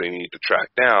stragglers they need to track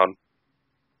down.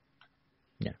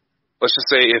 Yeah. Let's just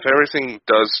say if everything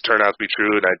does turn out to be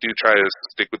true, and I do try to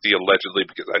stick with the allegedly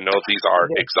because I know these are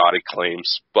exotic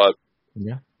claims, but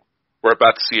we're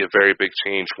about to see a very big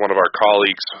change. One of our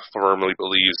colleagues firmly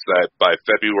believes that by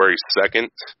February 2nd,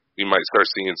 we might start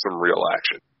seeing some real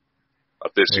action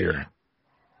of this year.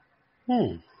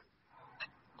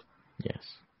 Yes.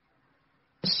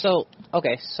 So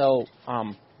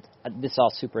this is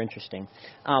all super interesting.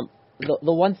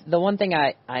 The one thing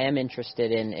I am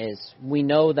interested in is we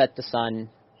know that the sun.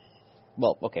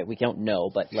 Well, okay, we don't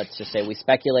know, but let's just say we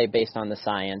speculate based on the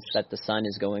science that the sun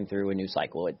is going through a new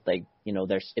cycle.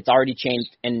 It's already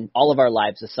changed in all of our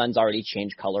lives. The sun's already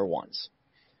changed color once.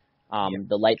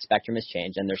 The light spectrum has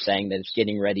changed, and they're saying that it's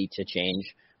getting ready to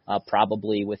change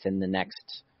probably within the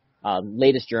next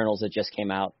latest journals that just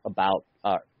came out about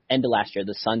end of last year.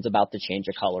 The sun's about to change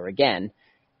a color again.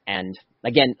 And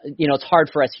again, it's hard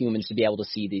for us humans to be able to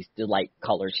see the light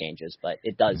color changes, but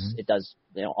it does,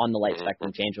 on the light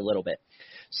spectrum change a little bit.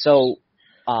 So,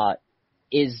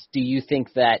 do you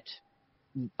think that,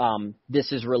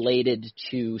 this is related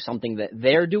to something that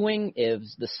they're doing?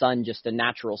 Is the sun just a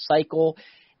natural cycle?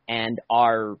 And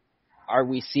are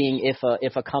we seeing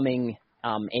if a coming,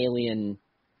 alien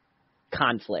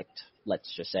conflict,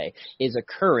 let's just say, is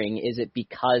occurring? Is it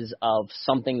because of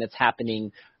something that's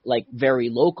happening like very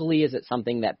locally? Is it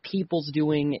something that people's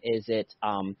doing? Is it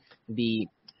the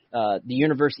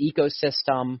universe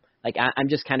ecosystem? Like I'm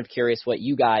just kind of curious what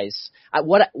you guys.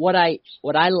 What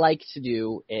I like to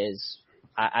do is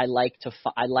I like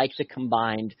to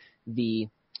combine the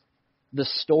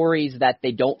stories that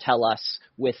they don't tell us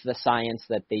with the science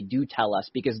that they do tell us,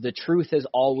 because the truth is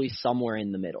always somewhere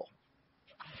in the middle.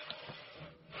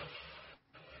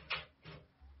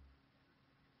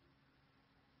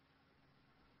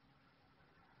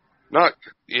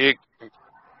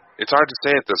 It's hard to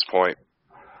say at this point.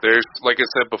 There's, like I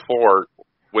said before,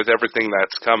 with everything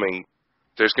that's coming,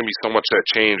 there's going to be so much that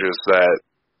changes that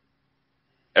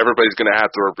everybody's going to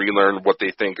have to relearn what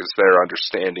they think is their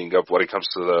understanding of when it comes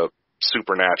to the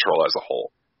supernatural as a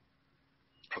whole.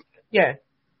 Yeah.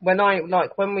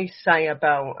 When we say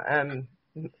about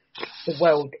the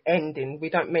world ending, we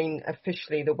don't mean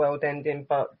officially the world ending,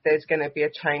 but there's going to be a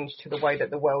change to the way that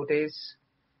the world is.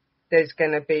 There's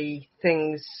going to be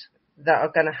things that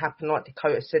are going to happen, like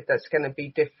Dakota said, that's going to be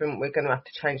different. We're going to have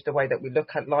to change the way that we look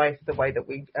at life, the way that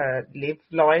we live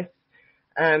life.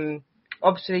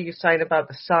 Obviously, you're saying about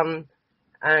the sun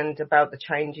and about the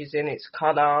changes in its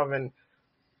colour. And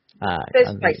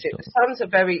let's face it, the sun's a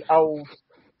very old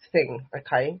thing,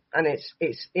 okay? And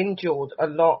it's endured a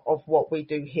lot of what we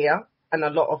do here and a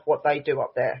lot of what they do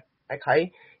up there,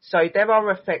 okay? So there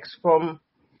are effects from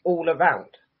all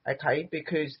around. Okay,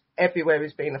 because everywhere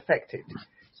is being affected.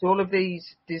 So all of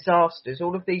these disasters,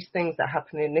 all of these things that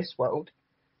happen in this world,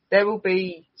 there will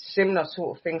be similar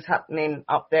sort of things happening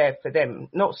up there for them.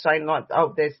 Not saying like,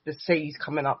 oh, there's the seas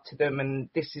coming up to them and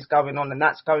this is going on and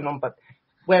that's going on, but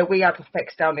where we have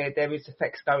effects down there, there is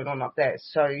effects going on up there.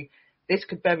 So this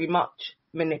could very much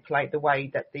manipulate the way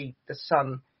that the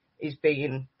sun is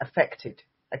being affected,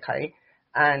 okay?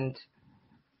 And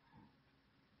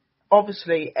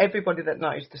obviously, everybody that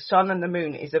knows the sun and the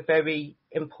moon is a very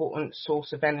important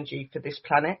source of energy for this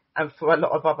planet and for a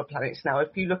lot of other planets. Now,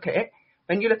 if you look at it,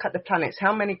 when you look at the planets,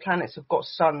 how many planets have got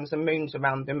suns and moons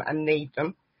around them and need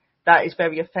them? That is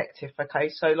very effective, okay?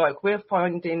 So, like, we're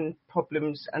finding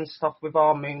problems and stuff with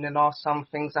our moon and our sun,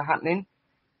 things are happening.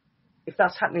 If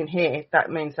that's happening here, that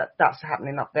means that that's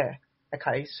happening up there,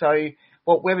 okay? So,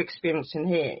 what we're experiencing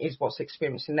here is what's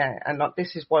experiencing there. And like,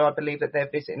 this is why I believe that they're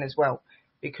visiting as well,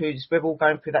 because we're all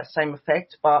going through that same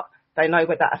effect, but they know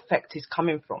where that effect is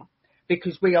coming from.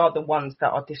 Because we are the ones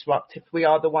that are disruptive. We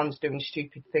are the ones doing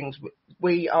stupid things.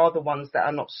 We are the ones that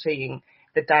are not seeing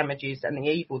the damages and the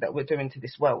evil that we're doing to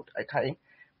this world, okay?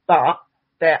 But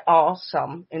there are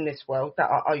some in this world that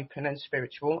are open and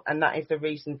spiritual, and that is the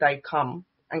reason they come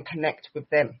and connect with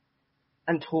them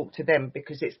and talk to them,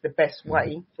 because it's the best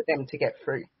way for them to get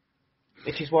through,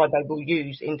 which is why they will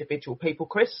use individual people.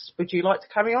 Chris, would you like to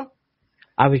carry on?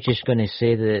 I was just going to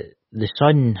say that the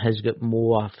sun has got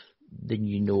more than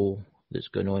you know that's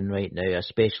going on right now,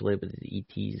 especially with the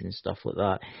ETs and stuff like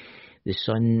that. The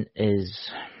sun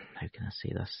is, how can I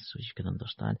say this so you can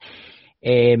understand?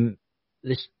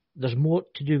 There's more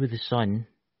to do with the sun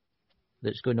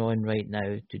that's going on right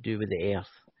now to do with the earth.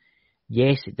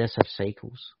 Yes, it does have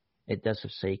cycles. It does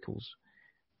have cycles.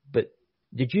 But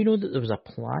did you know that there was a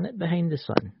planet behind the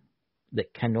sun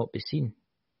that cannot be seen?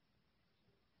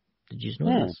 Did you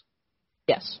know this?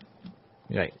 Yes.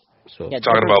 Right. So Yeah,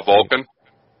 Talking about Vulcan.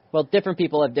 Well, different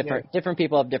people have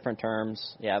different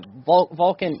terms. Yeah,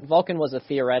 Vulcan was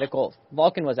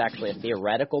actually a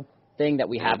theoretical thing that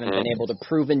we haven't been able to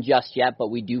proven just yet, but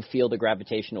we do feel the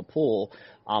gravitational pull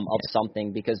of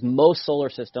something, because most solar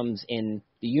systems in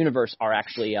the universe are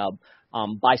actually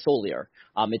bisolar.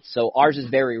 So ours is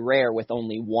very rare with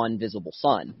only one visible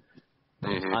sun.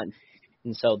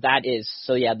 And so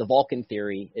the Vulcan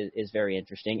theory is very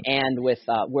interesting. And with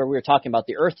where we were talking about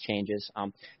the Earth changes,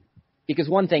 because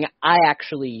one thing I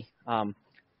actually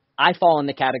I fall in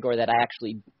the category that I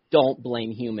actually don't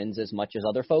blame humans as much as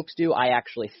other folks do. I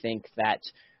actually think that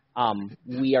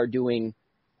we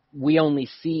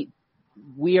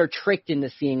are tricked into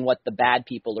seeing what the bad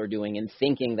people are doing and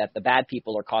thinking that the bad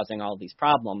people are causing all these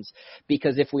problems.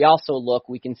 Because if we also look,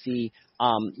 we can see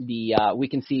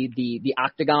the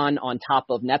octagon on top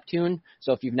of Neptune.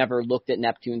 So if you've never looked at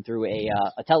Neptune through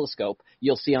a telescope,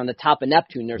 you'll see on the top of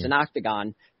Neptune there's an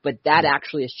octagon, but that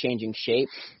actually is changing shape.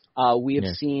 We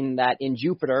have seen that in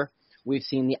Jupiter. We've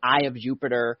seen the eye of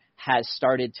Jupiter has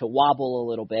started to wobble a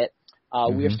little bit.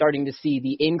 We are starting to see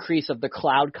the increase of the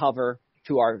cloud cover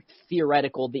to our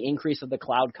theoretical, the increase of the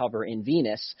cloud cover in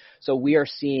Venus. So we are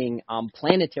seeing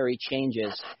planetary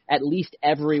changes at least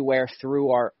everywhere through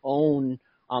our own,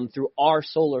 through our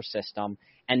solar system.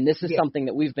 And this is something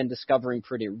that we've been discovering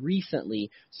pretty recently.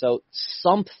 So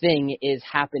something is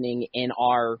happening in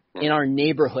our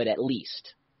neighborhood at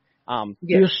least.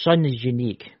 Your sun is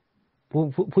unique.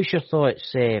 What's your thoughts,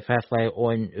 Firefly,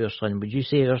 on our sun? Would you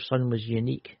say our sun was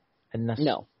unique in this?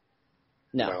 No.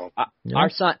 Our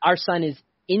sun is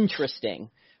interesting,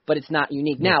 but it's not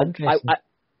unique. Now,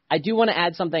 I do want to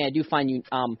add something. I do find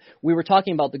we were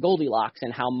talking about the Goldilocks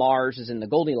and how Mars is in the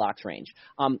Goldilocks range.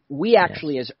 We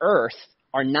actually, as Earth,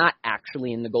 are not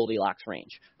actually in the Goldilocks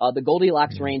range. The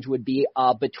Goldilocks range would be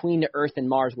between the Earth and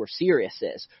Mars, where Sirius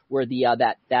is, where the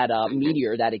that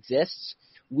meteor that exists.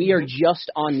 We are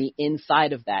just on the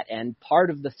inside of that, and part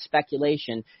of the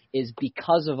speculation is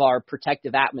because of our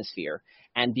protective atmosphere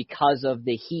and because of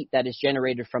the heat that is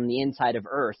generated from the inside of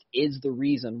Earth is the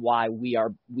reason why we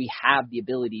have the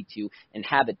ability to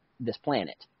inhabit this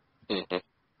planet. Yeah.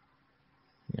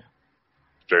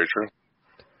 Very true.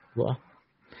 Well,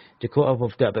 Dakota,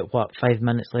 we've got about 5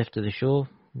 minutes left of the show.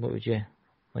 What would you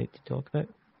like to talk about?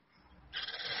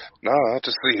 No, I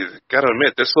just gotta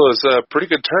admit, this was a pretty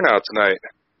good turnout tonight.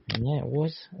 Yeah, it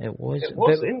was. It was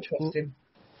interesting.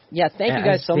 Yeah, thank you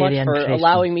guys so much for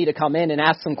allowing me to come in and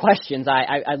ask some questions.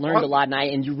 I learned a lot, and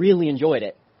I really enjoyed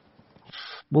it.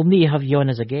 We'll need to have you on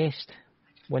as a guest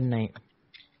one night.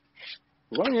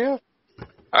 Well, yeah.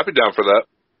 I'd be down for that.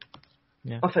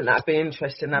 Yeah. I think that'd be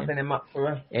interesting, having him up for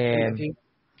an interview.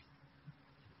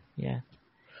 Yeah.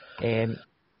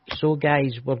 So,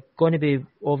 guys, we're going to be,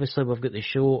 obviously, we've got the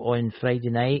show on Friday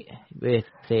night with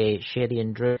Sherry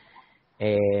and Drew,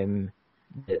 the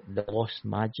Lost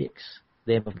Magics.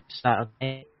 Then we've got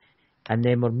Saturday, and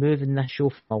then we're moving this show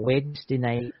from a Wednesday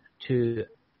night to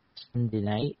Sunday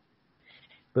night.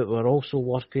 But we're also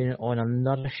working on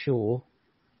another show,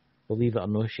 believe it or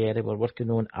not, Sherry, we're working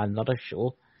on another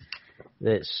show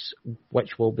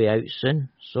which will be out soon.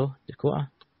 So, Dakota,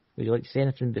 would you like to say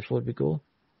anything before we go?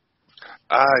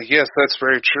 Yes, that's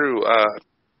very true.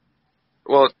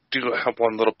 Well, do have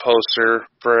one little poster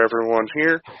for everyone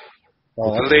here.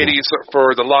 The ladies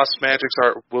for the Lost Magics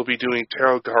will be doing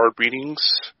tarot card readings.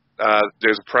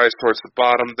 There's a prize towards the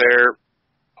bottom there.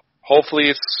 Hopefully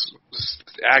it's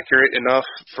accurate enough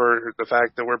for the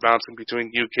fact that we're bouncing between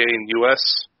UK and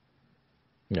US.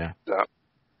 Yeah.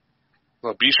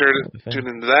 Well, be sure to tune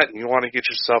into that. And you want to get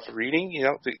yourself a reading,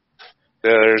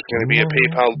 there's going to be a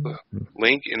PayPal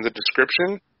link in the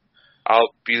description. I'll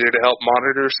be there to help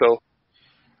monitor, so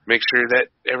make sure that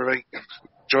everybody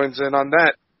joins in on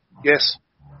that. Yes.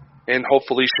 And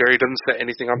hopefully Sherry doesn't set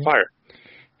anything on fire.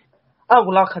 Oh,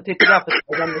 well, like I did the other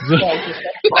day on the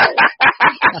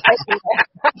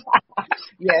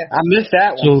Yeah. I missed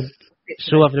that one.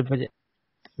 So everybody,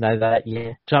 now that,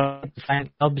 So,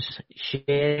 thank Dubs,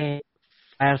 Sherry,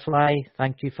 Firefly,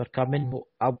 thank you for coming.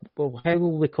 How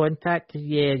will we contact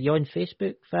you? You on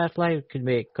Facebook, Firefly? Can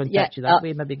we contact you that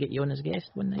way? Maybe get you on as a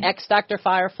guest one night? X Dr.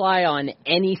 Firefly on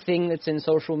anything that's in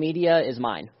social media is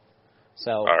mine.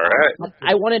 So all right.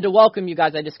 I wanted to welcome you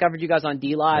guys. I discovered you guys on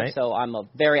DLive, so I'm a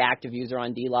very active user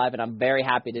on DLive, and I'm very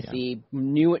happy to see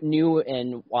new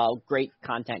and great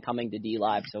content coming to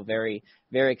DLive. So very,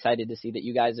 very excited to see that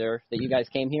you guys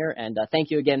came here, and thank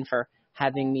you again for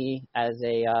having me as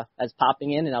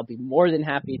popping in, and I'll be more than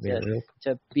happy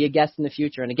to be a guest in the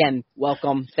future. And again,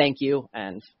 welcome, thank you,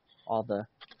 and all the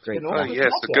Great. Oh, yes.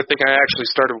 It's a good thing I actually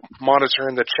started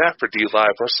monitoring the chat for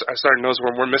D-Live. I started noticing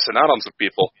when we're missing out on some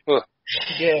people. Ugh.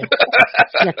 Yeah.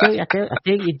 See, I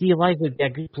tell you, D-Live would be a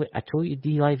good place. I told you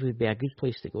D-Live would be a good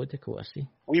place to go, Dakota. See,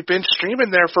 We've been streaming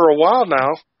there for a while now.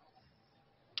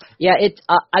 Yeah,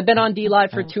 I've been on D-Live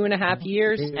for 2.5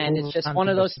 years, and it's just one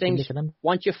of those things.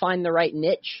 Once you find the right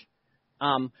niche,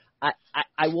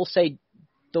 I will say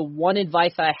the one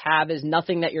advice I have is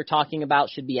nothing that you're talking about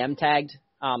should be M-tagged.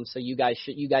 So you guys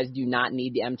do not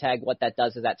need the M-tag. What that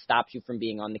does is that stops you from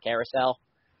being on the carousel.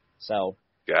 So.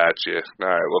 Gotcha. All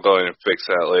right, we'll go ahead and fix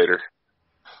that later.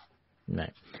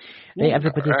 Right. Right,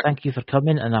 everybody, thank you for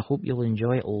coming, and I hope you'll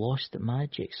enjoy Lost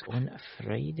Magics on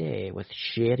Friday with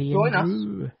Sherry and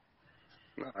Drew.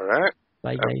 All right.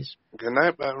 Bye, guys. Good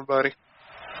night, everybody.